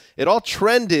Philadelphia, it all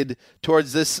trended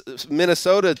towards this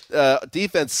Minnesota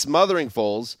defense smothering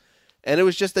Foles, and it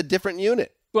was just a different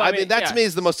unit. Well, I mean, that to me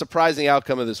is the most surprising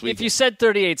outcome of this week. If you said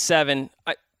 38-7,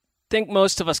 I think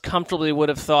most of us comfortably would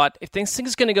have thought if things are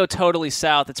going to go totally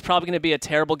south, it's probably going to be a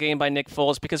terrible game by Nick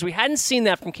Foles because we hadn't seen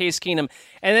that from Case Keenum.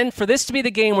 And then for this to be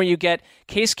the game where you get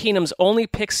Case Keenum's only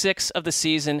pick 6 of the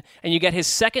season and you get his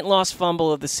second lost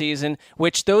fumble of the season,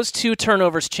 which those 2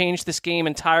 turnovers changed this game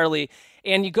entirely.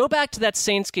 And you go back to that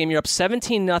Saints game, you're up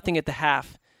 17-0 at the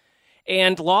half.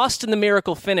 And lost in the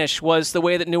miracle finish was the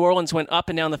way that New Orleans went up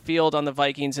and down the field on the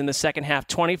Vikings in the second half.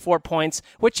 24 points,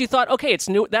 which you thought, okay,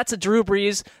 that's a Drew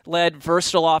Brees-led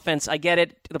versatile offense. I get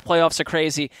it. The playoffs are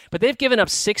crazy. But they've given up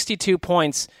 62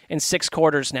 points in 6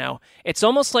 quarters now. It's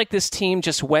almost like this team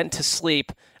just went to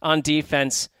sleep on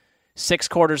defense 6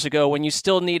 quarters ago when you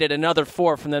still needed another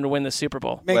 4 from them to win the Super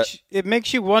Bowl. It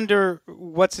makes you wonder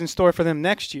what's in store for them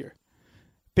next year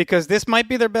because this might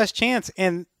be their best chance.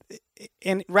 And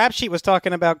Rap Sheet was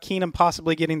talking about Keenum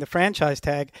possibly getting the franchise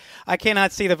tag. I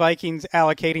cannot see the Vikings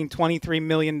allocating $23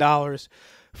 million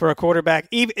for a quarterback,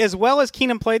 as well as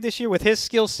Keenum played this year with his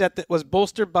skill set that was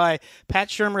bolstered by Pat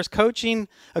Shurmur's coaching,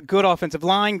 a good offensive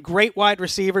line, great wide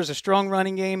receivers, a strong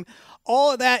running game.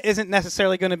 All of that isn't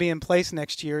necessarily going to be in place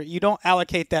next year. You don't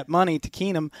allocate that money to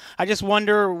Keenum. I just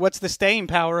wonder what's the staying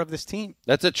power of this team.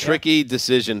 That's a tricky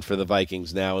decision for the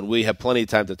Vikings now, and we have plenty of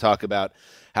time to talk about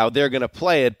how they're going to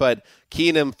play it, but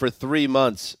Keenum for 3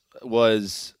 months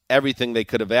was everything they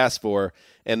could have asked for,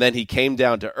 and then he came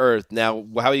down to earth. Now,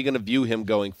 how are you going to view him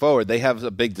going forward? They have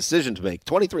a big decision to make.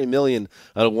 $23 million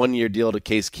on a one-year deal to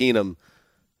Case Keenum,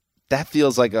 that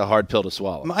feels like a hard pill to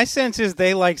swallow. My sense is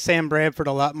they like Sam Bradford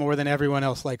a lot more than everyone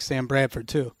else likes Sam Bradford,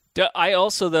 too. I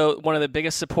also, though, one of the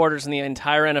biggest supporters in the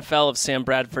entire NFL of Sam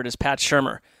Bradford is Pat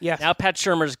Shurmur. Yes. Now Pat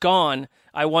Shurmur's gone.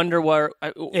 I wonder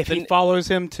if he follows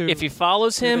him to. If he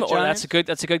follows him, or that's a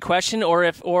good question,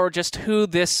 or just who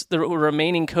the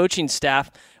remaining coaching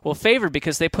staff will favor,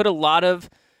 because they put a lot of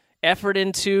effort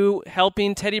into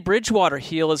helping Teddy Bridgewater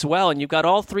heal as well, and you've got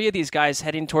all three of these guys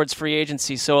heading towards free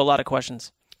agency. So a lot of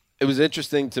questions. It was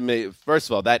interesting to me. First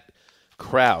of all, that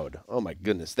crowd. Oh my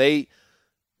goodness, they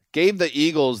gave the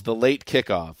Eagles the late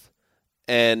kickoff.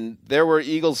 And there were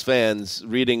Eagles fans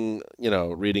reading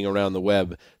around the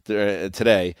web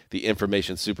today, the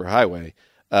information superhighway,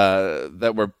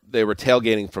 that they were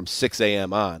tailgating from 6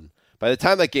 a.m. on. By the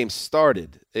time that game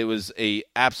started, it was a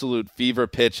absolute fever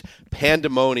pitch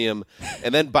pandemonium.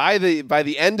 And then by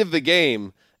the end of the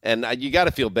game, and you got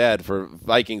to feel bad for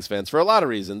Vikings fans for a lot of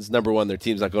reasons. Number one, their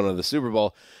team's not going to the Super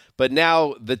Bowl, but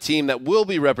now the team that will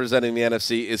be representing the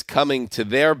NFC is coming to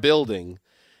their building.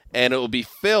 And it will be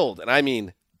filled, and I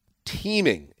mean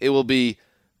teeming. It will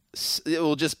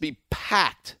just be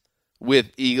packed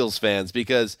with Eagles fans,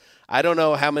 because I don't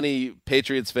know how many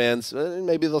Patriots fans,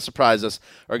 maybe they'll surprise us,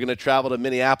 are going to travel to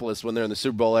Minneapolis when they're in the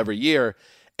Super Bowl every year.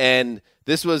 And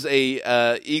this was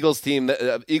a Eagles team,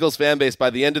 Eagles fan base. By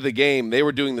the end of the game, they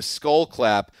were doing the skull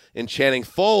clap and chanting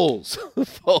 "Foles,"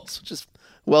 Foles, just.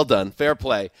 Well done. Fair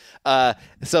play.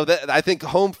 So I think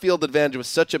home field advantage was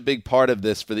such a big part of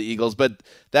this for the Eagles, but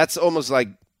that's almost like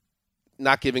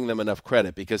not giving them enough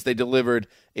credit, because they delivered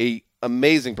a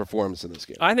amazing performance in this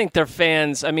game. I think their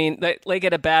fans, I mean, they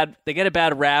get a bad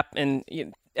rap, and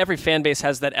every fan base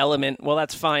has that element. Well,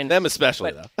 that's fine. Them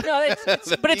especially, though. No,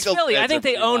 but it's Philly. I think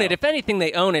they own it. If anything,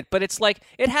 they own it. But it's like,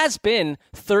 it has been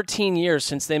 13 years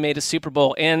since they made a Super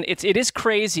Bowl, and it is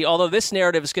crazy, although this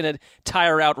narrative is going to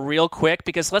tire out real quick,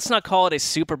 because let's not call it a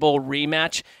Super Bowl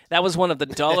rematch. That was one of the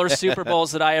duller Super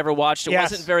Bowls that I ever watched. It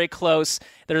wasn't very close.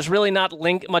 There's really not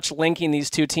much linking these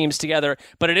two teams together,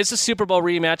 but it is a Super Bowl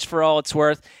rematch for all it's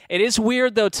worth. It is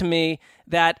weird, though, to me,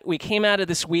 that we came out of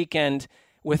this weekend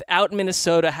without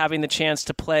Minnesota having the chance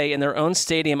to play in their own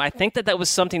stadium. I think that was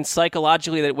something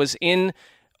psychologically that was in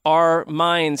our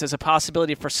minds as a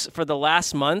possibility for the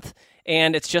last month,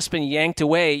 and it's just been yanked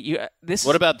away.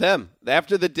 What about them?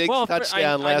 After the Diggs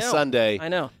touchdown last Sunday, I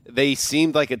know they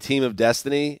seemed like a team of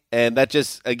destiny, and that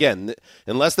just, again,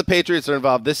 unless the Patriots are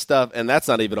involved, this stuff, and that's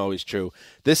not even always true,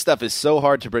 this stuff is so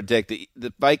hard to predict.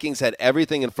 The Vikings had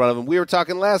everything in front of them. We were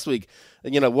talking last week,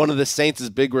 one of the Saints'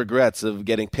 big regrets of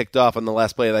getting picked off on the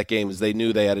last play of that game is they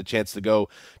knew they had a chance to go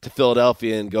to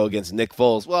Philadelphia and go against Nick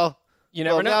Foles. Well, you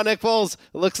never know. Now Nick Foles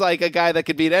looks like a guy that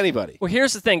could beat anybody. Well,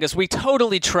 here's the thing, because we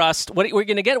totally trust what we're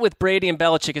going to get with Brady and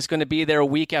Belichick is going to be there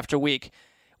week after week.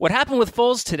 What happened with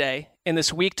Foles today in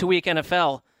this week-to-week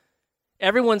NFL,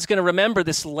 everyone's going to remember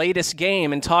this latest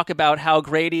game and talk about how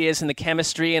great he is and the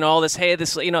chemistry and all this. Hey,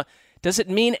 does it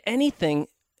mean anything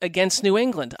against New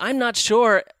England? I'm not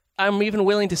sure. I'm even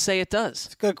willing to say it does.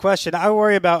 It's a good question. I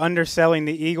worry about underselling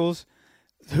the Eagles,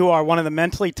 who are one of the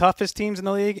mentally toughest teams in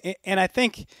the league. And I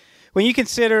think when you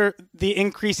consider the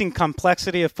increasing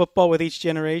complexity of football with each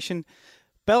generation,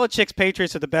 Belichick's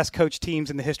Patriots are the best coached teams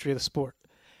in the history of the sport.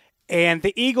 And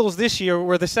the Eagles this year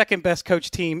were the second best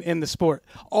coached team in the sport.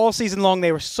 All season long,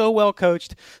 they were so well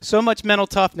coached, so much mental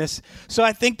toughness. So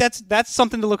I think that's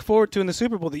something to look forward to in the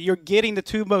Super Bowl, that you're getting the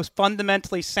two most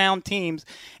fundamentally sound teams,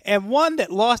 and one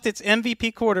that lost its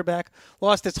MVP quarterback,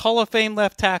 lost its Hall of Fame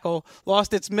left tackle,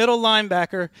 lost its middle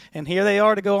linebacker, and here they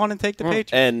are to go on and take the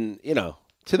Patriots. And,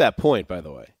 to that point, by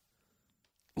the way,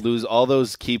 lose all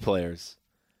those key players,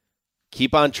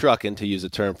 keep on trucking, to use a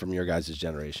term from your guys'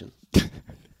 generation.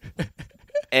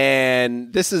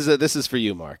 And this is for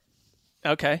you, Mark.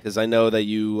 Okay. Because I know that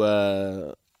you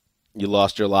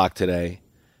lost your lock today,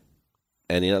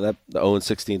 and that the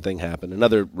 0-16 thing happened.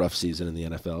 Another rough season in the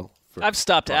NFL. I've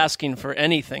stopped asking for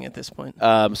anything at this point. So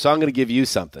I'm going to give you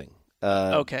something.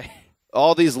 Okay.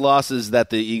 All these losses that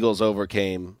the Eagles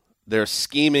overcame, they're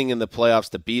scheming in the playoffs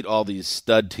to beat all these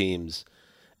stud teams,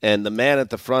 and the man at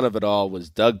the front of it all was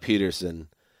Doug Peterson.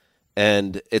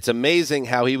 And it's amazing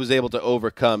how he was able to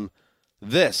overcome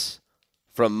this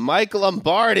from Mike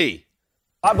Lombardi.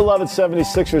 My beloved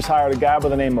 76ers hired a guy by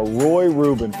the name of Roy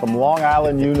Rubin from Long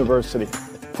Island University.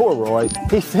 Poor Roy.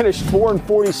 He finished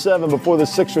 4-47 before the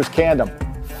Sixers canned him.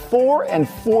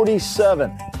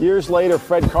 4-47. Years later,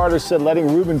 Fred Carter said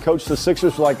letting Rubin coach the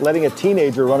Sixers was like letting a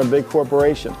teenager run a big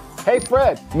corporation. Hey,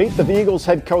 Fred, meet the Eagles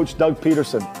head coach, Doug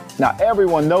Peterson. Now,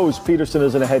 everyone knows Peterson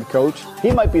isn't a head coach.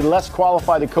 He might be less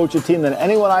qualified to coach a team than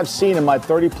anyone I've seen in my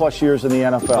 30-plus years in the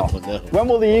NFL. Oh, no. When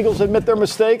will the Eagles admit their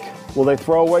mistake? Will they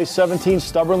throw away 17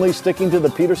 stubbornly sticking to the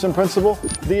Peterson principle?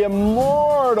 The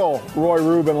immortal Roy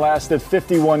Rubin lasted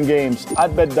 51 games. I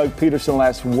bet Doug Peterson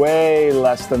lasts way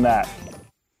less than that.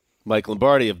 Mike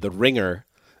Lombardi of The Ringer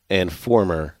and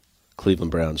former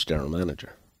Cleveland Browns general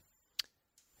manager.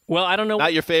 Well, I don't know.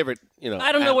 Not your favorite,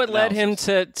 I don't know what led him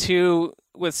to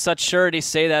with such surety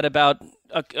say that about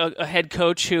a head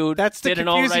coach who did an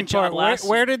all right job last.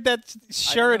 Where did that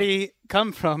surety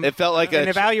come from? It felt like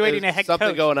evaluating a head something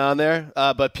coach. going on there.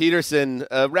 But Peterson,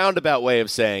 a roundabout way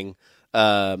of saying,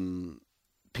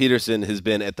 Peterson has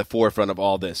been at the forefront of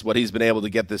all this. What he's been able to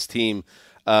get this team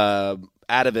out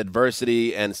of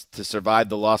adversity and to survive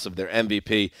the loss of their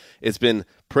MVP, it's been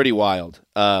pretty wild.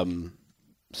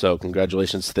 So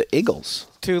congratulations to the Eagles.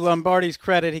 To Lombardi's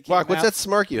credit, he came Mark, what's out. that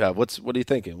smirk you have? What are you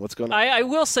thinking? What's going on? I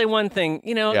will say one thing.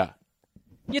 Yeah.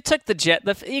 You took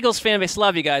the Eagles fan base.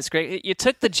 Love you guys. Great. You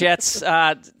took the Jets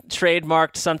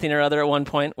trademarked something or other at one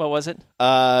point. What was it?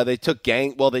 They took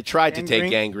they tried to take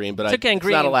gangrene, but it's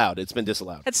not allowed. It's been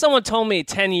disallowed. And someone told me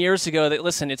 10 years ago that,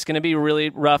 listen, it's going to be a really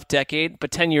rough decade,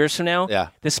 but 10 years from now,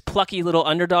 this plucky little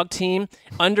underdog team,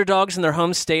 underdogs in their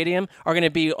home stadium, are going to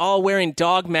be all wearing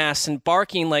dog masks and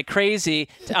barking like crazy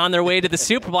on their way to the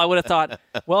Super Bowl. I would have thought,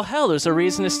 well, hell, there's a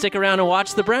reason to stick around and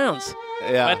watch the Browns.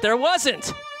 Yeah. But there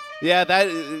wasn't. Yeah,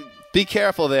 be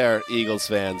careful there, Eagles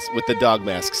fans, with the dog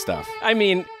mask stuff. I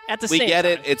mean, at the same time. We get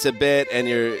it. It's a bit, and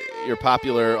your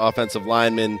popular offensive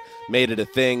lineman made it a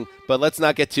thing. But let's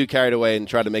not get too carried away and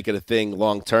try to make it a thing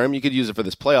long term. You could use it for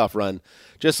this playoff run,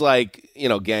 just like,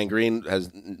 gangrene has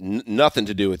nothing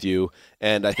to do with you.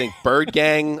 And I think Bird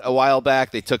Gang a while back,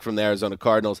 they took from the Arizona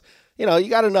Cardinals. You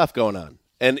got enough going on.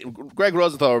 And Greg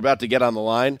Rosenthal, we're about to get on the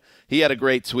line. He had a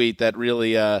great tweet that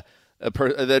really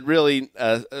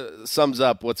sums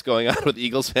up what's going on with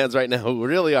Eagles fans right now, who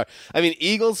really are. I mean,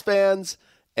 Eagles fans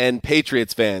and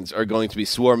Patriots fans are going to be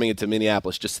swarming into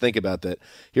Minneapolis. Just think about that.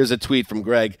 Here's a tweet from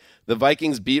Greg. The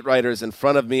Vikings beat writers in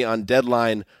front of me on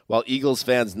deadline while Eagles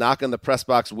fans knock on the press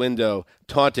box window,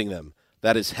 taunting them.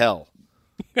 That is hell.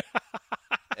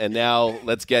 And now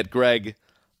let's get Greg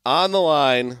on the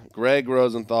line. Greg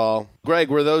Rosenthal. Greg,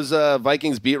 were those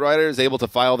Vikings beat writers able to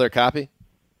file their copy?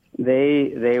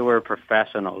 They were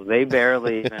professionals. They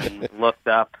barely even looked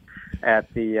up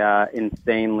at the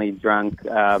insanely drunk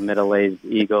middle-aged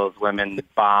Eagles women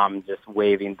bomb, just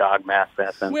waving dog masks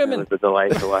at them. Women. It was a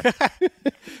delight to watch.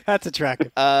 That's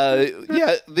attractive.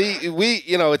 It's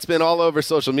been all over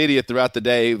social media throughout the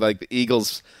day. Like the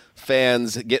Eagles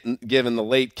fans given the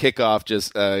late kickoff,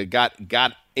 just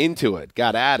got into it,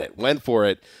 got at it, went for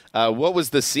it. What was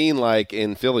the scene like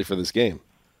in Philly for this game?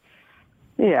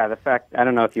 Yeah, the fact, I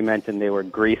don't know if you mentioned they were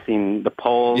greasing the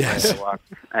poles. Yes.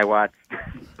 I watched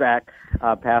back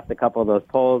past a couple of those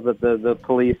poles that the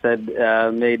police had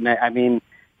made. I mean,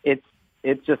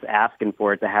 it's just asking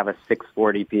for it to have a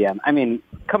 6:40 p.m. I mean,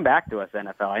 come back to us,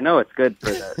 NFL. I know it's good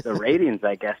for the ratings,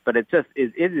 I guess, but it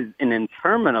is an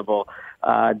interminable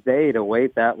day to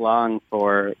wait that long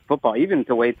for football. Even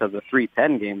to wait till the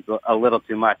 3:10 game's a little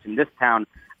too much. In this town,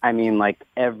 I mean, like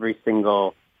every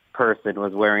single person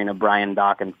was wearing a Brian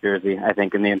Dawkins jersey, I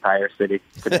think, in the entire city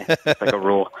today. It's like a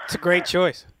rule. It's a great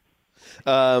choice.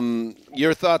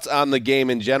 Your thoughts on the game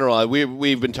in general?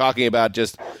 We've been talking about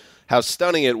just how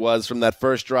stunning it was from that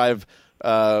first drive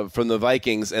from the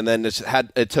Vikings, and then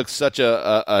it took such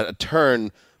a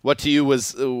turn. What to you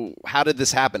was, how did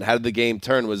this happen? How did the game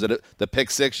turn? Was it the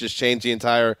pick six just changed the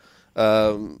entire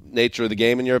nature of the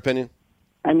game, in your opinion?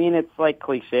 I mean, it's like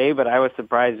cliche, but I was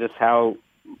surprised just how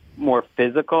more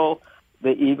physical the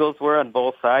Eagles were on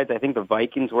both sides. I think the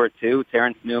Vikings were too.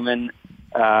 Terrence Newman,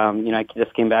 I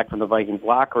just came back from the Vikings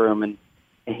locker room, and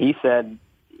he said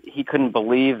he couldn't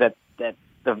believe that the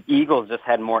Eagles just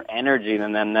had more energy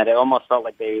than them, that it almost felt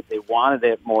like they wanted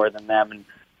it more than them. And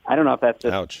I don't know if that's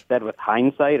just said with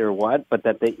hindsight or what, but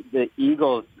that the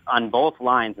Eagles on both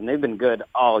lines, and they've been good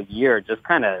all year, just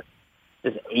kind of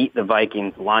just ate the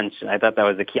Vikings' lunch. And I thought that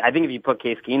was the key. I think if you put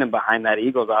Case Keenum behind that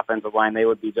Eagles offensive line, they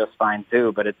would be just fine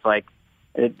too. But it's like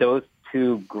those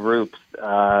two groups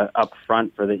up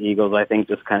front for the Eagles, I think,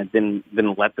 just kind of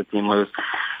didn't let the team lose.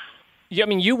 I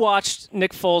mean, you watched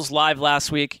Nick Foles live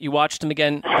last week. You watched him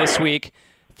again this week.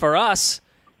 For us,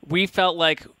 we felt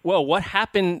like, whoa, what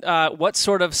happened? What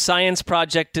sort of science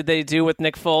project did they do with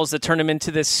Nick Foles that turned him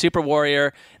into this super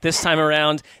warrior this time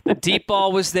around? The deep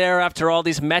ball was there after all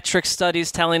these metric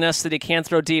studies telling us that he can't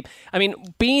throw deep. I mean,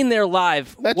 being there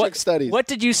live, what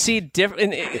did you see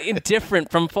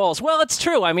different from Foles? Well, it's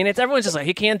true. I mean, everyone's just like,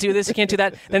 he can't do this, he can't do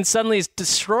that. Then suddenly he's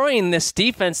destroying this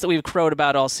defense that we've crowed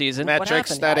about all season. Metric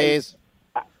studies.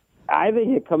 I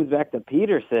think it comes back to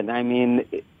Peterson. I mean,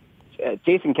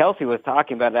 Jason Kelsey was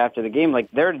talking about it after the game, like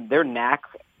their knack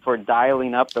for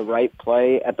dialing up the right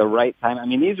play at the right time. I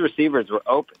mean, these receivers were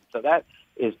open, so that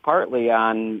is partly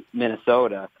on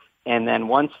Minnesota. And then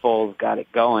once Foles got it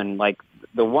going, like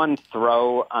the one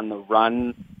throw on the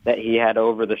run that he had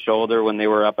over the shoulder when they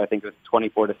were up, I think it was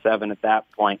 24-7 at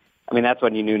that point. I mean, that's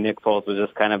when you knew Nick Foles was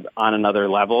just kind of on another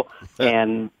level.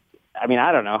 And I mean,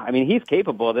 I don't know. I mean, he's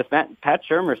capable of this. Pat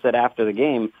Shurmur said after the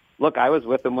game, look, I was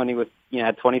with him when he was,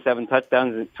 had 27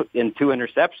 touchdowns and 2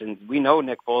 interceptions. We know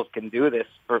Nick Foles can do this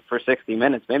for 60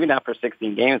 minutes. Maybe not for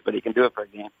 16 games, but he can do it for a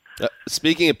game.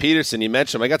 Speaking of Peterson, you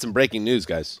mentioned him. I got some breaking news,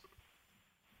 guys.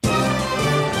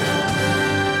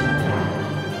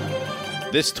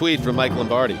 This tweet from Mike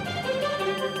Lombardi.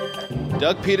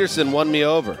 Doug Peterson won me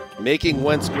over. Making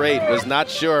Wentz great. Was not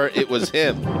sure it was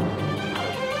him.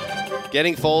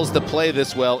 Getting Foles to play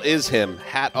this well is him.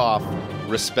 Hat off.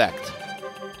 Respect.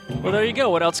 Well, there you go.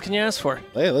 What else can you ask for?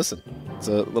 Hey, listen. It's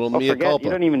a little mea culpa.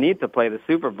 You don't even need to play the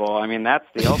Super Bowl. I mean, that's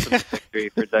the ultimate victory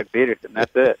for Doug Peterson.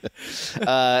 That's it.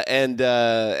 And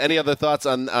any other thoughts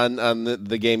on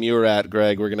the game you were at,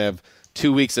 Greg? We're going to have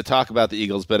 2 weeks to talk about the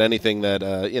Eagles, but anything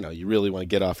that you really want to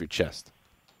get off your chest?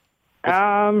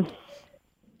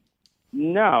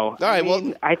 No. All right.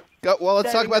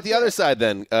 Let's talk about the other side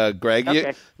then, Greg.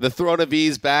 Okay. The throne of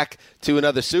ease back to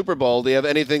another Super Bowl. Do you have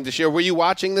anything to share? Were you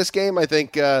watching this game? I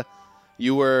think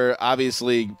you were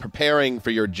obviously preparing for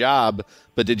your job,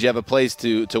 but did you have a place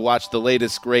to watch the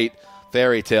latest great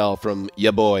fairy tale from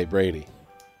ya boy Brady?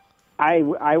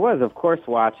 I was, of course,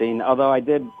 watching, although I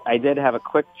did have a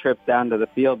quick trip down to the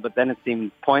field, but then it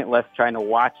seemed pointless trying to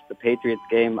watch the Patriots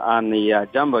game on the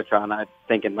Jumbotron. I was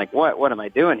thinking, like, what am I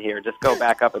doing here? Just go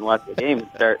back up and watch the game and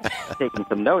start taking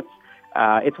some notes.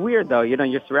 It's weird, though.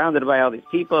 You're surrounded by all these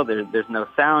people. There's no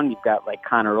sound. You've got, like,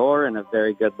 Connor Orr in a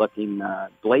very good-looking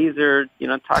blazer,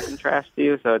 talking trash to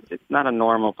you. So it's not a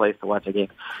normal place to watch a game.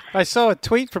 I saw a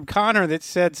tweet from Connor that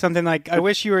said something like, I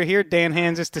wish you were here, Dan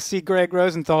Hanzus, to see Greg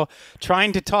Rosenthal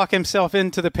trying to talk himself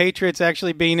into the Patriots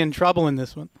actually being in trouble in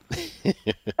this one.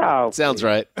 Oh, sounds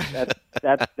right.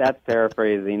 That's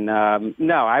paraphrasing.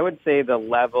 No, I would say the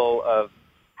level of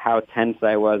how tense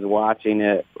I was watching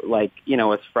it,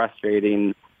 was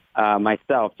frustrating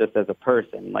myself just as a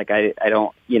person. Like, I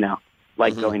don't,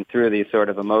 going through these sort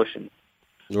of emotions.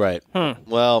 Right.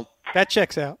 Well, that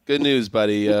checks out. Good news,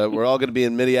 buddy. We're all going to be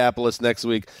in Minneapolis next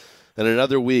week and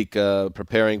another week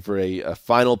preparing for a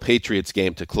final Patriots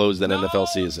game to close that NFL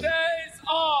season.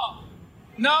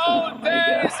 No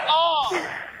days off.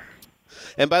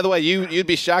 And by the way, you'd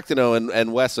be shocked to know,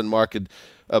 and Wes and Mark could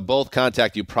both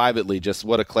contact you privately, just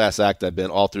what a class act I've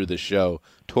been all through this show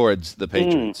towards the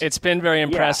Patriots. It's been very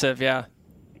impressive, yeah.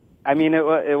 I mean, it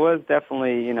was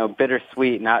definitely,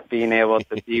 bittersweet not being able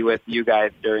to be with you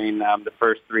guys during the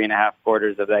first 3.5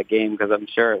 quarters of that game, because I'm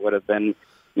sure it would have been,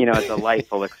 a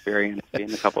delightful experience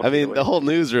being a couple. The whole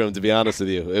newsroom, to be honest with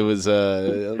you, it was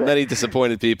many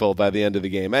disappointed people by the end of the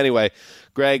game. Anyway,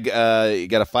 Greg, you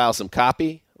got to file some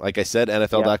copy. Like I said,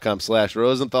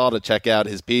 NFL.com/Rosenthal to check out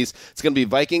his piece. It's going to be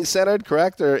Viking-centered,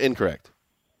 correct or incorrect?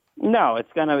 No,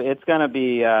 it's gonna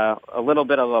be a little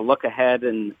bit of a look ahead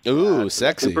and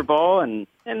sexy Super Bowl and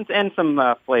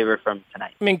some flavor from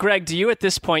tonight. I mean, Greg, do you at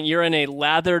this point, you're in a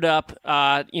lathered up,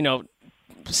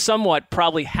 somewhat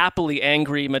probably happily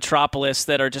angry metropolis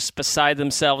that are just beside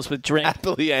themselves with drink.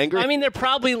 Happily angry? I mean, they're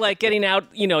probably like getting out,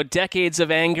 decades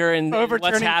of anger and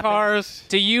overturning what's happened. Cars.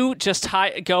 Do you just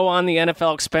go on the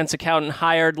NFL expense account and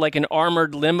hired like an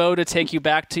armored limo to take you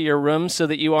back to your room so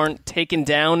that you aren't taken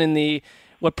down in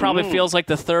what probably feels like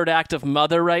the third act of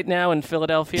Mother right now in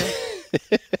Philadelphia?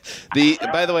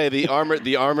 By the way, the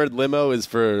armored limo is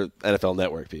for NFL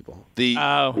Network people. The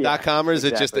 .comers,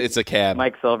 exactly. It's a cab.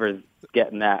 Mike Silver's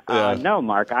getting that. Yeah. No,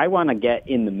 Mark, I want to get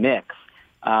in the mix.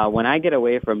 When I get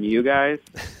away from you guys,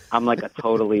 I'm like a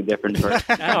totally different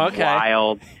person. Oh, okay.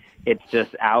 Wild. It's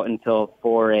just out until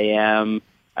 4 a.m.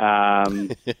 We're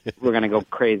going to go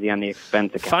crazy on the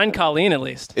expense account. Find Colleen at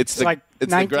least. It's like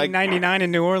 1999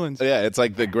 in New Orleans. Yeah, it's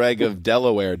like the Greg of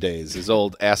Delaware days, his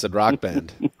old acid rock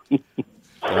band.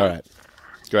 All right.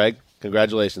 Greg,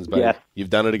 congratulations, buddy. Yes. You've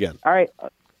done it again. All right.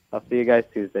 I'll see you guys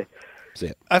Tuesday. See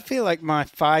ya. I feel like my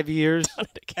 5 years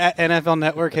at NFL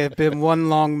Network have been one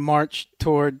long march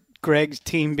toward Greg's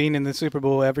team being in the Super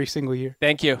Bowl every single year.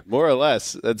 Thank you. More or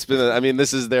less. It's been.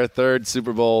 This is their third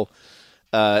Super Bowl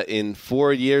in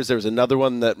 4 years. There was another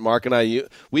one that Mark and I.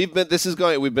 We've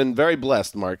been very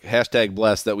blessed, Mark. #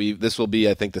 blessed that this will be,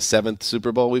 I think, the 7th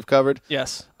Super Bowl we've covered.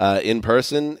 Yes. In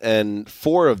person, and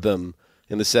 4 of them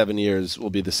in the 7 years will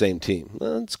be the same team.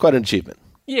 It's quite an achievement.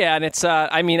 Yeah, and it's,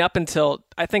 up until,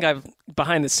 I think I've,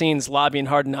 behind the scenes, lobbying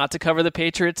hard not to cover the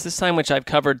Patriots this time, which I've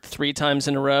covered 3 times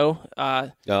in a row.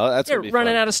 That's They're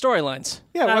running out of storylines.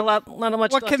 Yeah, not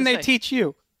much. What can they teach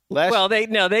you?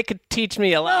 They could teach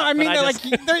me a lot. No,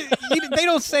 they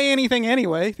don't say anything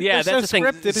anyway. Yeah, They're that's so the thing.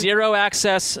 scripted. Zero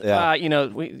access. Yeah.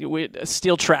 We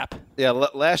steel trap. Yeah,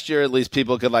 last year at least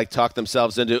people could talk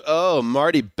themselves into,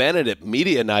 Marty Bennett at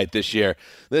media night this year.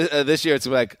 This year it's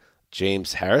like,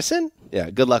 James Harrison? Yeah,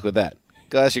 good luck with that.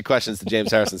 Go ask your questions to James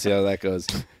Harrison, see how that goes.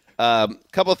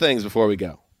 Couple things before we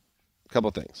go. Couple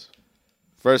things.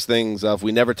 First things off,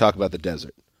 we never talk about the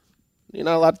desert. You're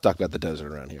not allowed to talk about the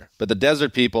desert around here. But the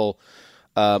desert people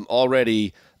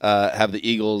already have the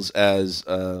Eagles as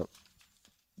the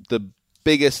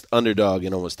biggest underdog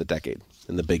in almost a decade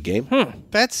in the big game.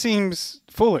 That seems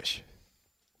foolish.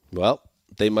 Well,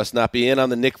 they must not be in on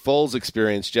the Nick Foles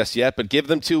experience just yet, but give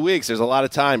them 2 weeks. There's a lot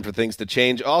of time for things to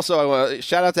change. Also, I want to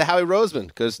shout out to Howie Roseman,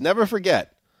 because never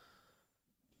forget,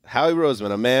 Howie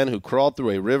Roseman, a man who crawled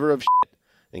through a river of shit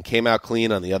and came out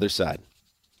clean on the other side.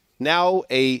 Now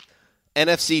a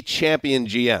NFC champion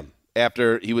GM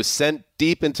after he was sent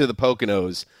deep into the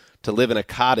Poconos to live in a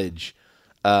cottage.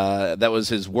 That was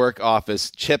his work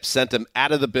office. Chip sent him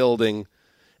out of the building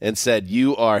and said,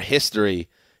 "You are history."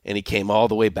 And he came all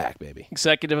the way back, baby.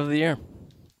 Executive of the Year.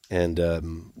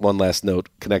 And one last note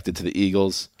connected to the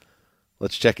Eagles.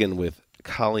 Let's check in with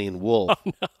Colleen Wolfe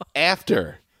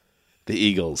after the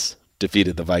Eagles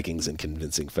defeated the Vikings in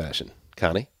convincing fashion.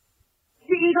 Connie?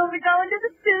 The Eagles are going to the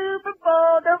Super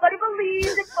Bowl. Nobody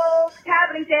believes it, folks. It's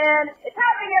happening, Dan. It's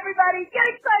happening, everybody. Get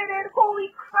excited. Holy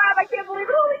crap, I can't believe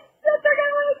it. Holy shit, they're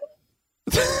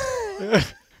going.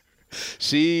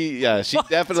 She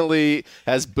definitely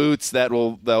has boots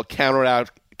they'll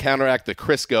counteract the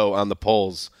Crisco on the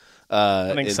poles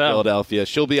in Philadelphia.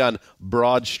 She'll be on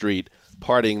Broad Street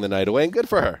partying the night away, and good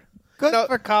for her. Good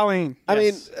for Colleen. I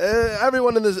mean,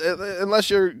 everyone in this, unless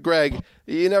you're Greg,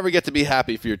 you never get to be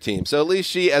happy for your team. So at least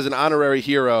she, as an honorary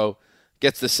hero,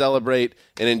 gets to celebrate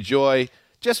and enjoy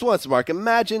just once, Mark.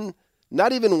 Imagine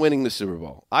not even winning the Super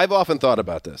Bowl. I've often thought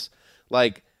about this.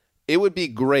 It would be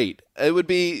great. It would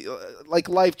be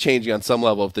life-changing on some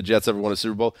level if the Jets ever won a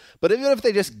Super Bowl. But even if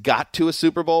they just got to a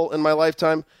Super Bowl in my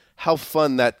lifetime, how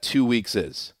fun that 2 weeks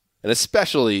is. And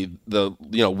especially the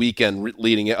weekend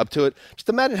leading up to it. Just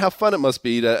imagine how fun it must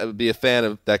be to be a fan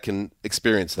of that can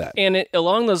experience that. And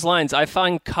along those lines, I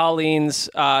find Colleen's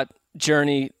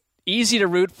journey easy to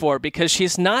root for because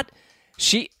she's not...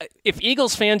 If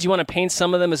Eagles fans, you want to paint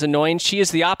some of them as annoying, she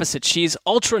is the opposite. She's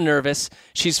ultra nervous.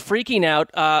 She's freaking out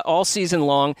all season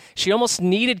long. She almost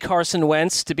needed Carson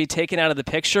Wentz to be taken out of the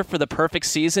picture for the perfect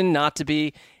season, not to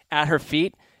be at her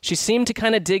feet. She seemed to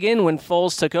kind of dig in when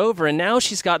Foles took over, and now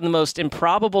she's gotten the most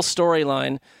improbable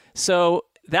storyline. So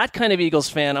that kind of Eagles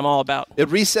fan I'm all about. It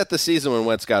reset the season when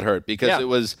Wentz got hurt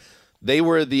because they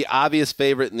were the obvious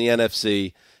favorite in the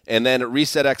NFC, and then it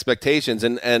reset expectations.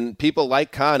 And people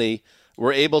like Connie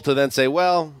were able to then say,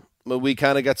 well, we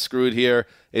kind of got screwed here.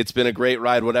 It's been a great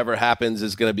ride. Whatever happens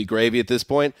is going to be gravy at this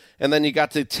point. And then you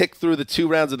got to tick through the 2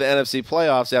 rounds of the NFC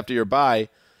playoffs after your bye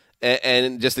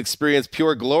and just experience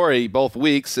pure glory both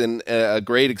weeks in a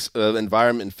great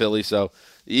environment in Philly. So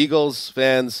Eagles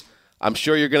fans, I'm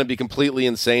sure you're going to be completely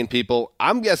insane people.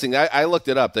 I'm guessing, I looked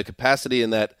it up, the capacity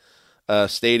in that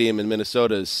stadium in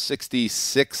Minnesota is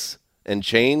 66 and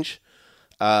change.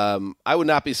 I would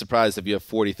not be surprised if you have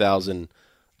 40,000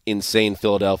 insane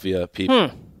Philadelphia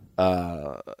people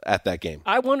at that game.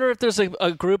 I wonder if there's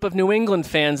a group of New England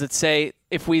fans that say,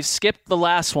 if we've skipped the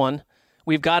last one,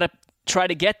 we've got to try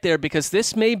to get there because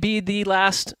this may be the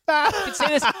last. You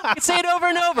could say it over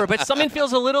and over, but something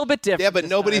feels a little bit different. Yeah, but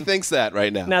nobody thinks that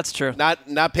right now. That's true.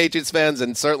 Not Patriots fans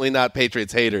and certainly not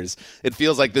Patriots haters. It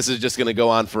feels like this is just going to go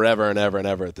on forever and ever and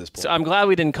ever at this point. So I'm glad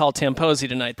we didn't call Tamposi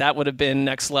tonight. That would have been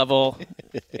next level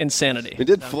insanity. We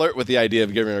did flirt with the idea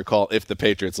of giving her a call if the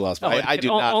Patriots lost. But I do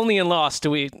not. Only in loss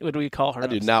would we call her. I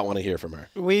do not want to hear from her.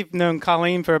 We've known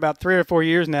Colleen for about 3 or 4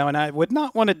 years now, and I would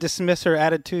not want to dismiss her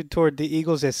attitude toward the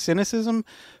Eagles as cynicism,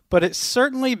 but it's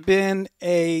certainly been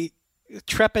a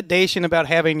trepidation about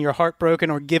having your heart broken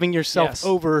or giving yourself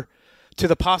over to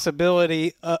the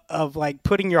possibility of like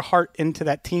putting your heart into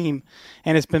that team.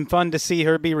 And it's been fun to see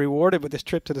her be rewarded with this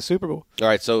trip to the Super Bowl. All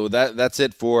right, so that's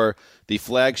it for the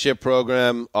flagship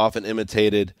program, often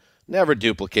imitated, never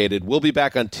duplicated. We'll be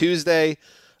back on Tuesday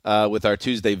with our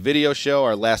Tuesday video show,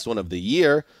 our last one of the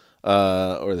year,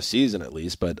 or the season at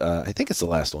least, but I think it's the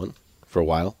last one for a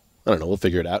while. I don't know. We'll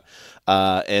figure it out.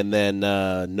 And then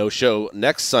no show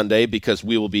next Sunday because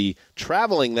we will be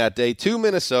traveling that day to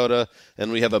Minnesota,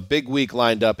 and we have a big week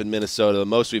lined up in Minnesota, the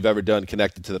most we've ever done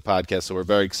connected to the podcast. So we're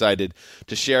very excited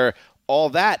to share all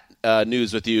that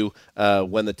news with you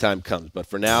when the time comes. But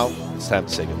for now, it's time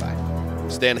to say goodbye.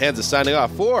 Stan Hansa signing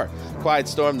off for Quiet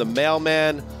Storm, the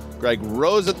mailman, Greg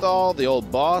Rosenthal, the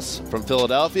old boss from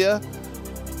Philadelphia,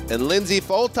 and Lindsey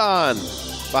Fulton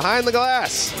behind the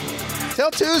glass. Till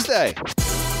Tuesday.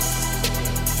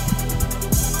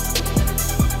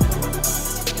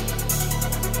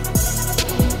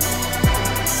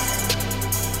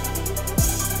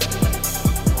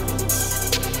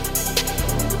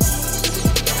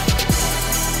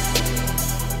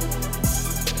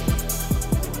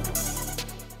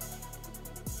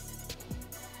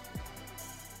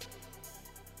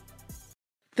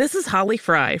 This is Holly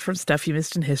Fry from Stuff You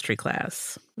Missed in History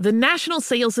Class. The national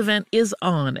sales event is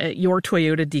on at your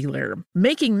Toyota dealer,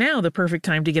 making now the perfect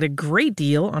time to get a great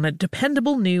deal on a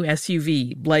dependable new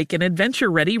SUV, like an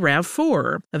adventure-ready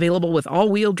RAV4. Available with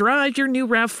all-wheel drive, your new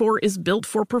RAV4 is built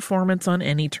for performance on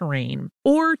any terrain.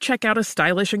 Or check out a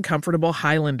stylish and comfortable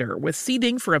Highlander with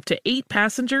seating for up to 8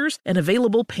 passengers and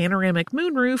available panoramic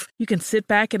moonroof. You can sit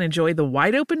back and enjoy the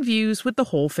wide-open views with the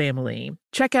whole family.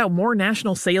 Check out more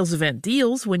national sales event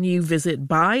deals when you visit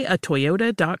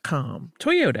buyatoyota.com.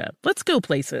 Toyota, let's go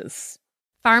places.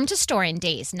 Farm to store in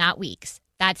days, not weeks.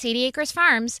 That's 80 Acres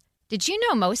Farms. Did you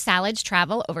know most salads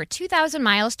travel over 2,000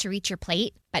 miles to reach your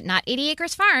plate? But not 80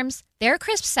 Acres Farms. Their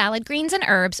crisp salad greens and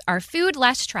herbs are food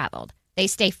less traveled. They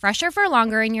stay fresher for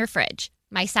longer in your fridge.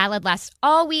 My salad lasts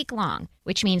all week long,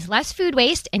 which means less food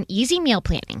waste and easy meal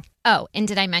planning. Oh, and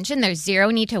did I mention there's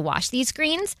zero need to wash these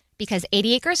greens? Because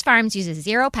 80 Acres Farms uses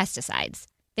 0 pesticides.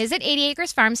 Visit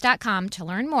 80acresfarms.com to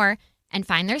learn more and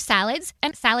find their salads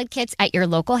and salad kits at your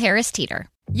local Harris Teeter.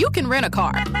 You can rent a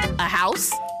car, a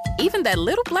house, even that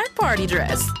little black party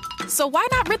dress. So why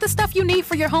not rent the stuff you need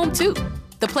for your home, too?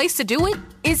 The place to do it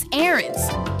is Aaron's.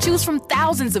 Choose from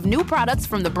thousands of new products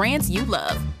from the brands you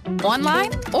love,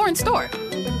 online or in store.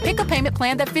 Pick a payment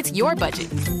plan that fits your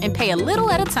budget and pay a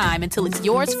little at a time until it's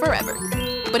yours forever.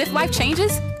 But if life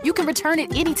changes, you can return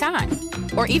it anytime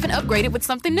or even upgrade it with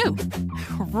something new.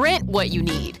 Rent what you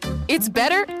need. It's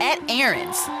better at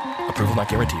Aaron's. Approval not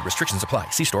guaranteed. Restrictions apply.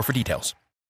 See store for details.